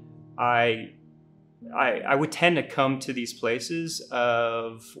use, I would tend to come to these places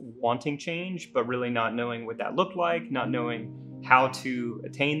of wanting change, but really not knowing what that looked like, not knowing how to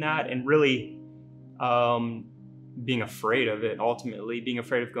attain that, and really being afraid of it, ultimately, being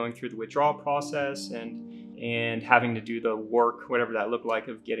afraid of going through the withdrawal process and having to do the work, whatever that looked like,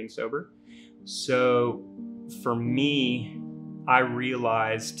 of getting sober. So for me, I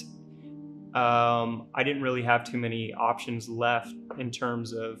realized I didn't really have too many options left in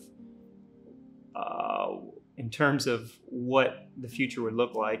terms of what the future would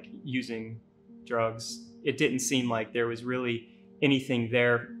look like using drugs. It didn't seem like there was really anything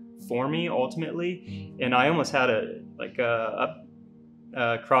there for me ultimately, and I almost had a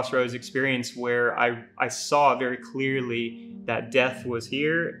crossroads experience where I saw very clearly that death was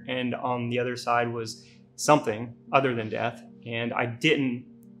here, and on the other side was something other than death, and I didn't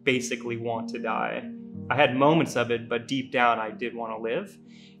basically want to die. I had moments of it, but deep down I did want to live,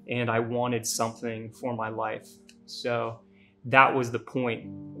 and I wanted something for my life. So that was the point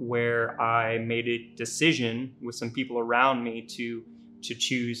where I made a decision with some people around me to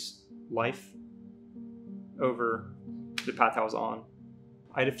choose life over the path I was on.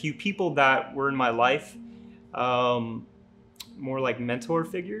 I had a few people that were in my life, more like mentor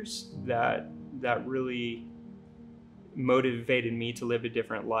figures that really motivated me to live a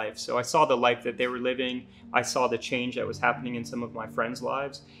different life. So I saw the life that they were living. I saw the change that was happening in some of my friends'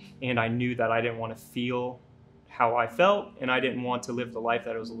 lives, and I knew that I didn't want to feel how I felt, and I didn't want to live the life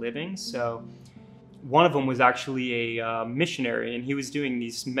that I was living. So one of them was actually a missionary, and he was doing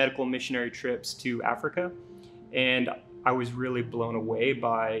these medical missionary trips to Africa, and I was really blown away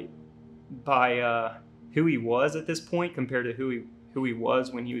by who he was at this point compared to who he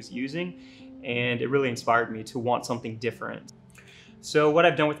was when he was using, and it really inspired me to want something different. So what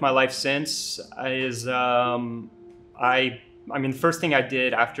I've done with my life since is I I mean, the first thing I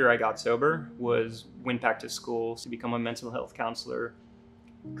did after I got sober was went back to school to become a mental health counselor,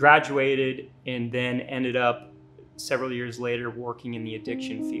 graduated, and then ended up several years later working in the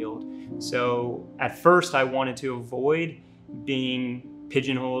addiction field. So at first I wanted to avoid being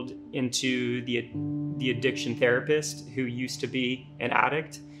pigeonholed into the addiction therapist who used to be an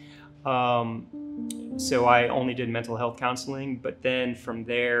addict. So I only did mental health counseling, but then from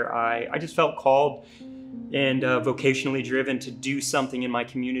there I just felt called and vocationally driven to do something in my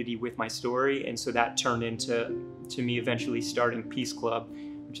community with my story. And so that turned into me eventually starting Peace Club,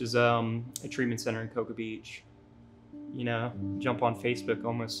 which is a treatment center in Cocoa Beach. You know, jump on Facebook,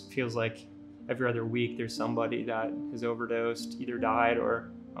 almost feels like every other week there's somebody that has overdosed, either died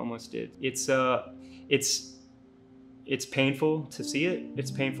or almost did. It's painful to see it,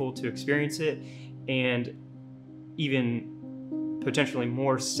 it's painful to experience it, and even potentially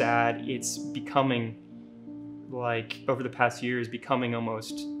more sad, it's becoming, like, over the past years, becoming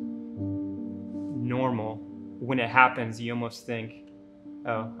almost normal. When it happens, you almost think,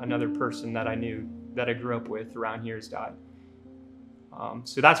 oh, another person that I knew, that I grew up with around here has died.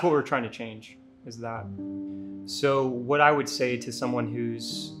 So that's what we're trying to change, is that. So what I would say to someone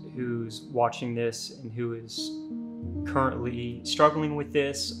who's watching this and who is currently struggling with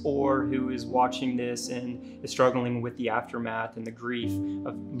this, or who is watching this and is struggling with the aftermath and the grief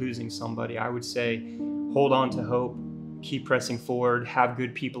of losing somebody, I would say, hold on to hope, keep pressing forward, have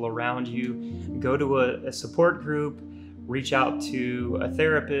good people around you, go to a support group, reach out to a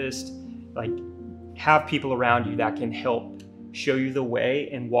therapist, like, have people around you that can help show you the way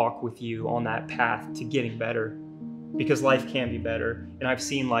and walk with you on that path to getting better, because life can be better. And I've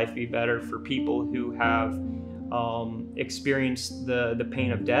seen life be better for people who have experienced the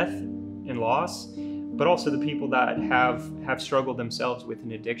pain of death and loss, but also the people that have struggled themselves with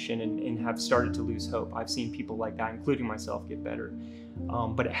an addiction and have started to lose hope. I've seen people like that, including myself, get better.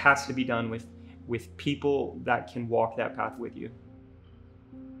 But it has to be done with people that can walk that path with you.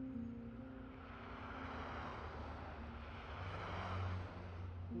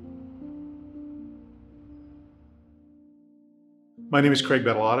 My name is Craig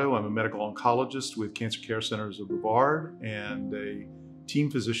Bettolato. I'm a medical oncologist with Cancer Care Centers of Brevard and a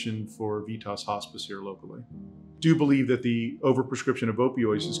team physician for Vitas Hospice here locally. I do believe that the overprescription of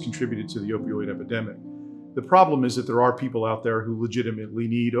opioids has contributed to the opioid epidemic. The problem is that there are people out there who legitimately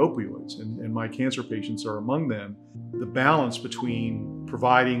need opioids, and my cancer patients are among them. The balance between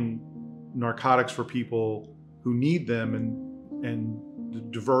providing narcotics for people who need them and the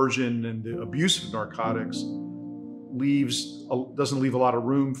diversion and the abuse of narcotics doesn't leave a lot of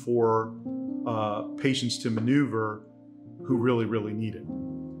room for patients to maneuver who really, really need it.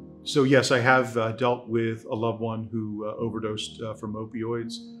 So yes, I have dealt with a loved one who overdosed from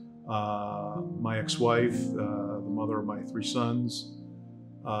opioids. My ex-wife, the mother of my 3 sons,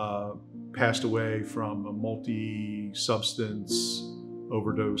 passed away from a multi-substance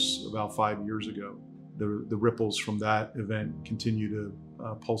overdose about 5 years ago. The ripples from that event continue to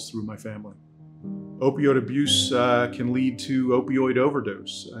pulse through my family. Opioid abuse can lead to opioid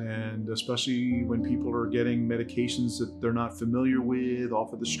overdose, and especially when people are getting medications that they're not familiar with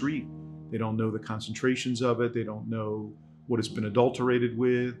off of the street. They don't know the concentrations of it. They don't know what it's been adulterated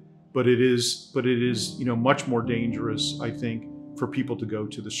with. But it is, much more dangerous, I think, for people to go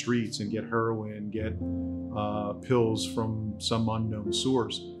to the streets and get heroin, get pills from some unknown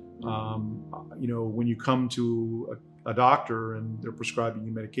source. When you come to a doctor and they're prescribing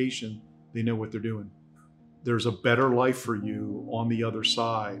you medication, they know what they're doing. There's a better life for you on the other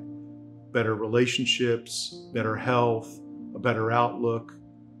side, better relationships, better health, a better outlook,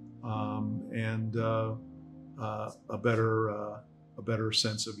 and a better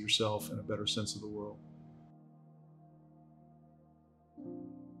sense of yourself and a better sense of the world.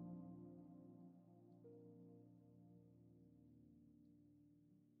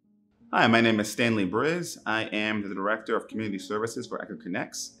 Hi, my name is Stanley Briz. I am the Director of Community Services for ECHO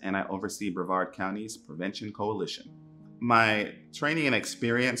Connects, and I oversee Brevard County's Prevention Coalition. My training and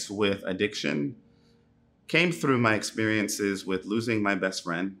experience with addiction came through my experiences with losing my best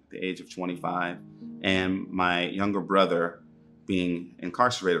friend at the age of 25 and my younger brother being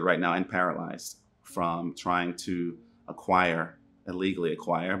incarcerated right now and paralyzed from trying to illegally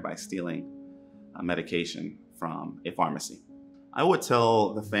acquire by stealing medication from a pharmacy. I would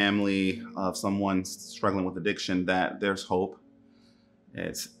tell the family of someone struggling with addiction that there's hope.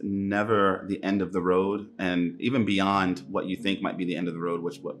 It's never the end of the road, and even beyond what you think might be the end of the road,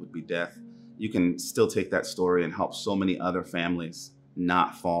 what would be death, you can still take that story and help so many other families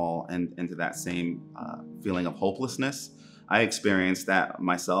not fall into that same feeling of hopelessness. I experienced that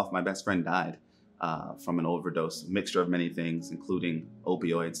myself. My best friend died from an overdose, a mixture of many things, including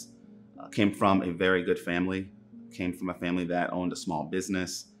opioids. Came from a very good family, came from a family that owned a small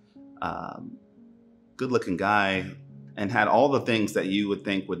business, good-looking guy, and had all the things that you would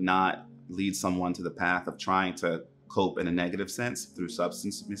think would not lead someone to the path of trying to cope in a negative sense through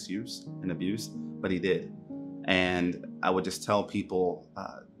substance misuse and abuse, but he did. And I would just tell people,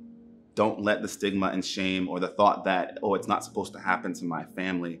 don't let the stigma and shame or the thought that, oh, it's not supposed to happen to my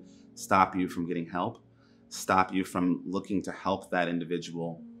family, stop you from getting help, stop you from looking to help that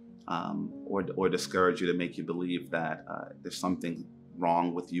individual, or discourage you to make you believe that there's something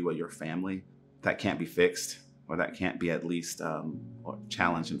wrong with you or your family that can't be fixed, or that can't be at least or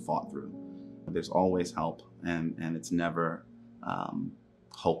challenged and fought through. There's always help, and it's never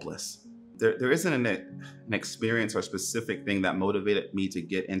hopeless. There isn't an experience or specific thing that motivated me to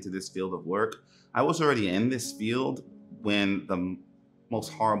get into this field of work. I was already in this field when the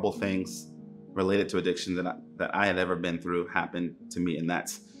most horrible things related to addiction that I had ever been through happened to me, and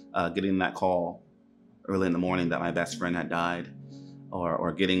that's getting that call early in the morning that my best friend had died,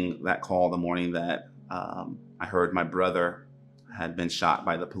 or getting that call the morning that I heard my brother had been shot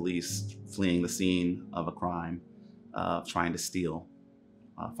by the police fleeing the scene of a crime, trying to steal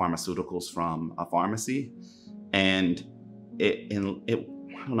pharmaceuticals from a pharmacy. And it I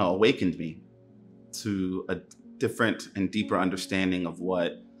don't know, awakened me to a different and deeper understanding of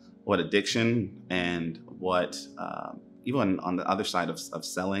what addiction and what, even on the other side of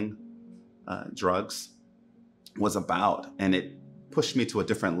selling drugs was about. And it pushed me to a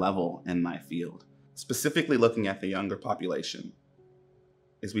different level in my field. Specifically looking at the younger population,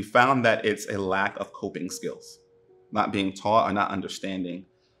 is we found that it's a lack of coping skills, not being taught or not understanding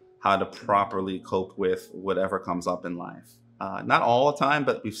how to properly cope with whatever comes up in life. Not all the time,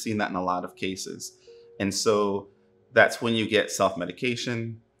 but we've seen that in a lot of cases. And so that's when you get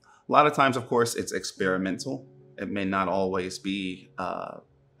self-medication. A lot of times, of course, it's experimental. It may not always be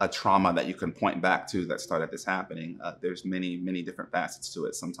a trauma that you can point back to that started this happening. There's many, many different facets to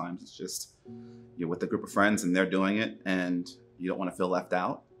it. Sometimes it's just you're with a group of friends and they're doing it and you don't want to feel left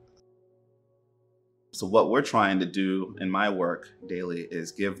out. So what we're trying to do in my work daily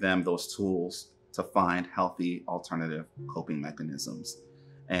is give them those tools to find healthy alternative coping mechanisms.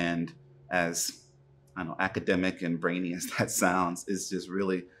 And as I know, academic and brainy as that sounds, is just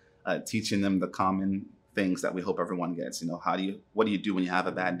really teaching them the common things that we hope everyone gets. You know, what do you do when you have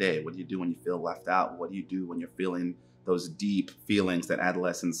a bad day? What do you do when you feel left out? What do you do when you're feeling those deep feelings that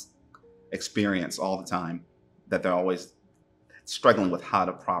adolescents experience all the time, that they're always struggling with how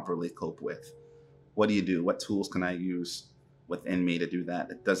to properly cope with? What do you do? What tools can I use within me to do that?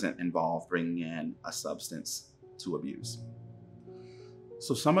 It doesn't involve bringing in a substance to abuse.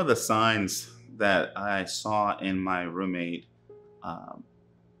 So some of the signs that I saw in my roommate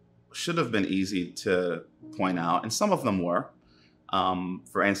should have been easy to point out, and some of them were.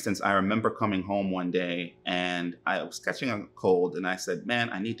 For instance, I remember coming home one day and I was catching a cold, and I said, man,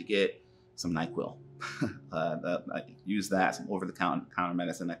 I need to get some NyQuil. I use that, some over-the-counter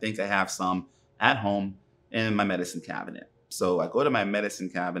medicine. I think I have some at home in my medicine cabinet. So I go to my medicine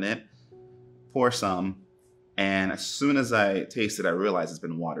cabinet, pour some, and as soon as I taste it, I realize it's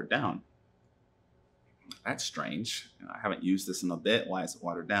been watered down. That's strange. I haven't used this in a bit. Why is it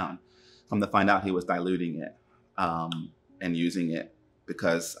watered down? Come to find out, he was diluting it and using it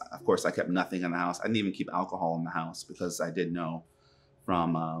because, of course, I kept nothing in the house. I didn't even keep alcohol in the house because I did know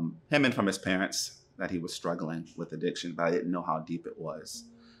from him and from his parents that he was struggling with addiction, but I didn't know how deep it was.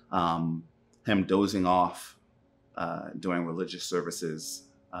 Him dozing off during religious services,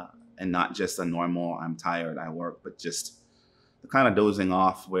 and not just a normal, I'm tired, I work, but just the kind of dozing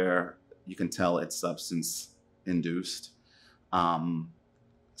off where you can tell it's substance induced.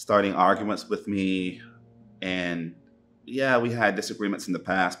 Starting arguments with me, and yeah, we had disagreements in the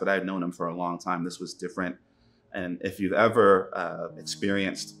past, but I've known him for a long time. This was different. And if you've ever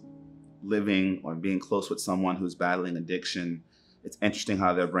experienced living or being close with someone who's battling addiction, it's interesting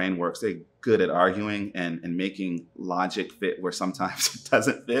how their brain works. They're good at arguing and making logic fit where sometimes it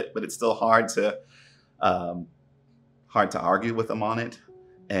doesn't fit, but it's still hard to argue with them on it.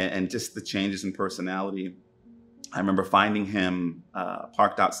 And just the changes in personality. I remember finding him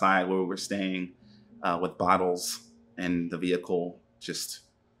parked outside where we were staying with bottles in the vehicle. Just,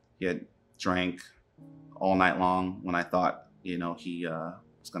 he had drank all night long when I thought, he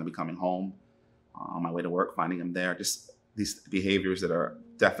was going to be coming home on my way to work, finding him there. Just these behaviors that are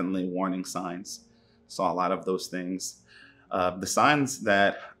definitely warning signs. Saw a lot of those things. The signs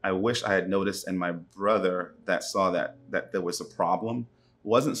that I wish I had noticed in my brother that saw that there was a problem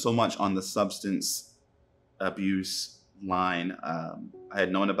wasn't so much on the substance abuse line. I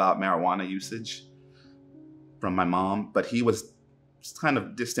had known about marijuana usage, from my mom, but he was kind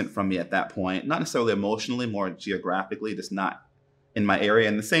of distant from me at that point. Not necessarily emotionally, more geographically, just not in my area,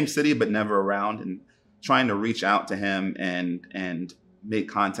 in the same city, but never around. And trying to reach out to him and make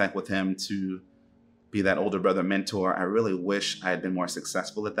contact with him to be that older brother mentor. I really wish I had been more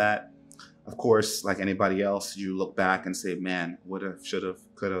successful at that. Of course, like anybody else, you look back and say, man, would have, should have,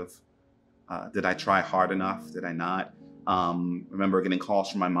 could have. Did I try hard enough? Did I not? Remember getting calls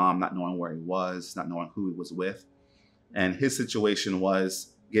from my mom, not knowing where he was, not knowing who he was with. And his situation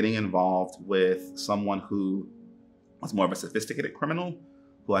was getting involved with someone who was more of a sophisticated criminal,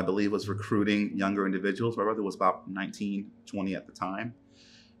 who I believe was recruiting younger individuals. My brother was about 19, 20 at the time.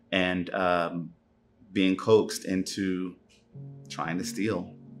 And being coaxed into trying to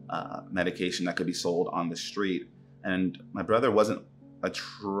steal medication that could be sold on the street. And my brother wasn't a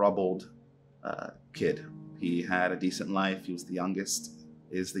troubled kid. He had a decent life. He was the youngest,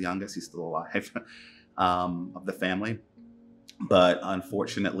 is the youngest, he's still alive, of the family. But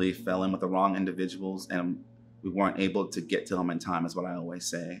unfortunately fell in with the wrong individuals, and we weren't able to get to him in time, is what I always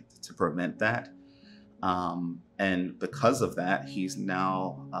say, to prevent that. And because of that, he's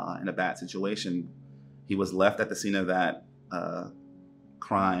now in a bad situation. He was left at the scene of that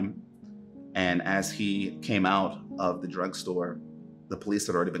crime. And as he came out of the drugstore, the police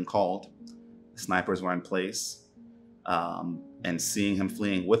had already been called. The snipers were in place. And seeing him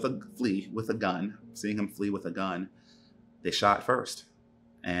flee with a gun, they shot first.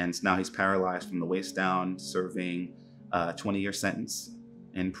 And now he's paralyzed from the waist down, serving a 20-year sentence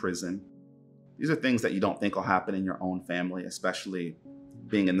in prison. These are things that you don't think will happen in your own family, especially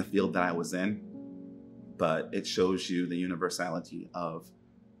being in the field that I was in. But it shows you the universality of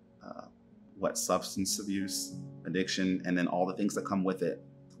what substance abuse, addiction, and then all the things that come with it,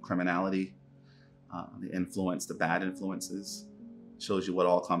 criminality, the influence, the bad influences, shows you what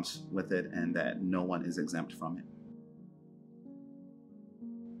all comes with it and that no one is exempt from it.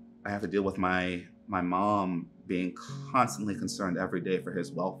 I have to deal with my mom being constantly concerned every day for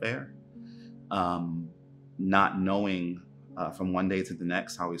his welfare, not knowing from one day to the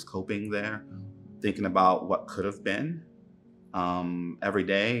next how he's coping there, thinking about what could have been. Every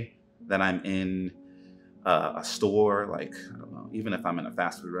day that I'm in a store, like, I don't know, even if I'm in a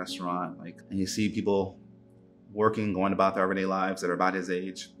fast food restaurant, like, and you see people working, going about their everyday lives that are about his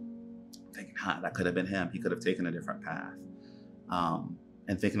age, thinking, that could have been him. He could have taken a different path.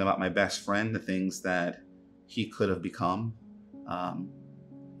 And thinking about my best friend, the things that he could have become.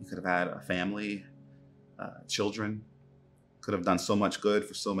 He could have had a family, children, could have done so much good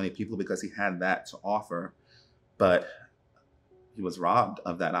for so many people because he had that to offer, but he was robbed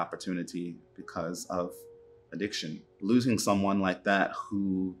of that opportunity because of addiction. Losing someone like that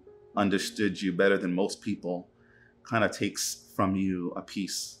who understood you better than most people kind of takes from you a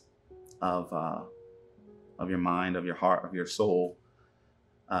piece of your mind, of your heart, of your soul.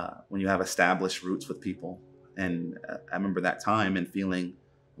 When you have established roots with people. And I remember that time and feeling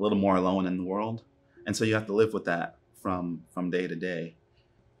a little more alone in the world. And so you have to live with that from day to day.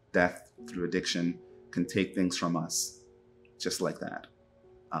 Death through addiction can take things from us just like that.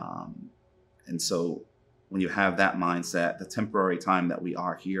 And so when you have that mindset, the temporary time that we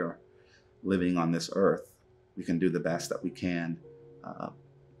are here living on this earth, we can do the best that we can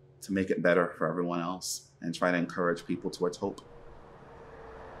to make it better for everyone else and try to encourage people towards hope.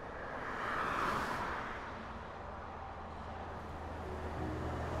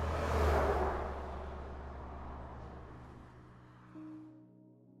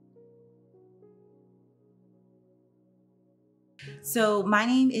 So my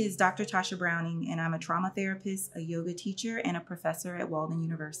name is Dr. Tasha Browning, and I'm a trauma therapist, a yoga teacher, and a professor at Walden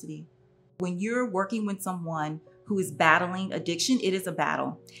University. When you're working with someone who is battling addiction, it is a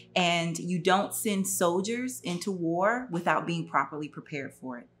battle. And you don't send soldiers into war without being properly prepared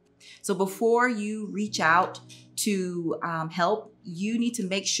for it. So before you reach out to help, you need to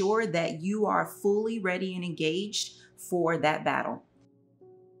make sure that you are fully ready and engaged for that battle.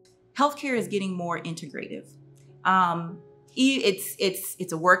 Healthcare is getting more integrative.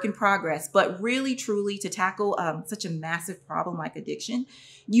 It's a work in progress, but really, truly, to tackle such a massive problem like addiction,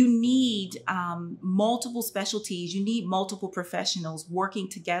 you need multiple specialties. You need multiple professionals working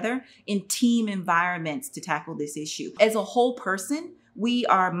together in team environments to tackle this issue. As a whole person, we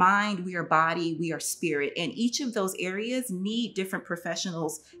are mind, we are body, we are spirit, and each of those areas need different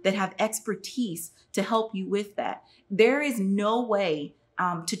professionals that have expertise to help you with that. There is no way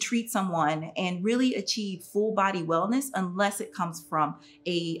to treat someone and really achieve full body wellness unless it comes from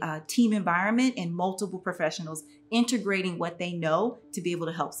a team environment and multiple professionals integrating what they know to be able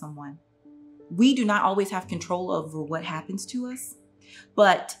to help someone. We do not always have control over what happens to us,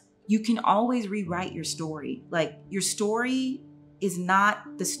 but you can always rewrite your story. Like, your story is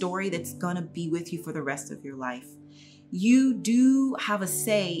not the story that's gonna be with you for the rest of your life. You do have a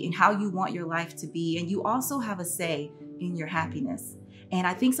say in how you want your life to be, and you also have a say in your happiness. And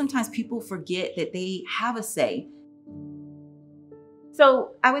I think sometimes people forget that they have a say.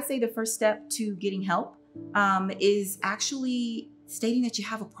 So I would say the first step to getting help is actually stating that you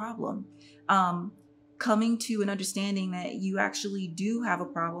have a problem. Coming to an understanding that you actually do have a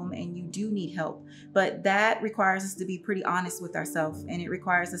problem and you do need help. But that requires us to be pretty honest with ourselves, and it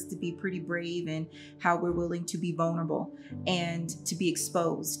requires us to be pretty brave in how we're willing to be vulnerable and to be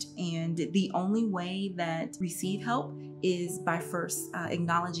exposed. And the only way that receive help is by first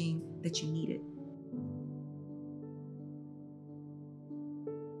acknowledging that you need it.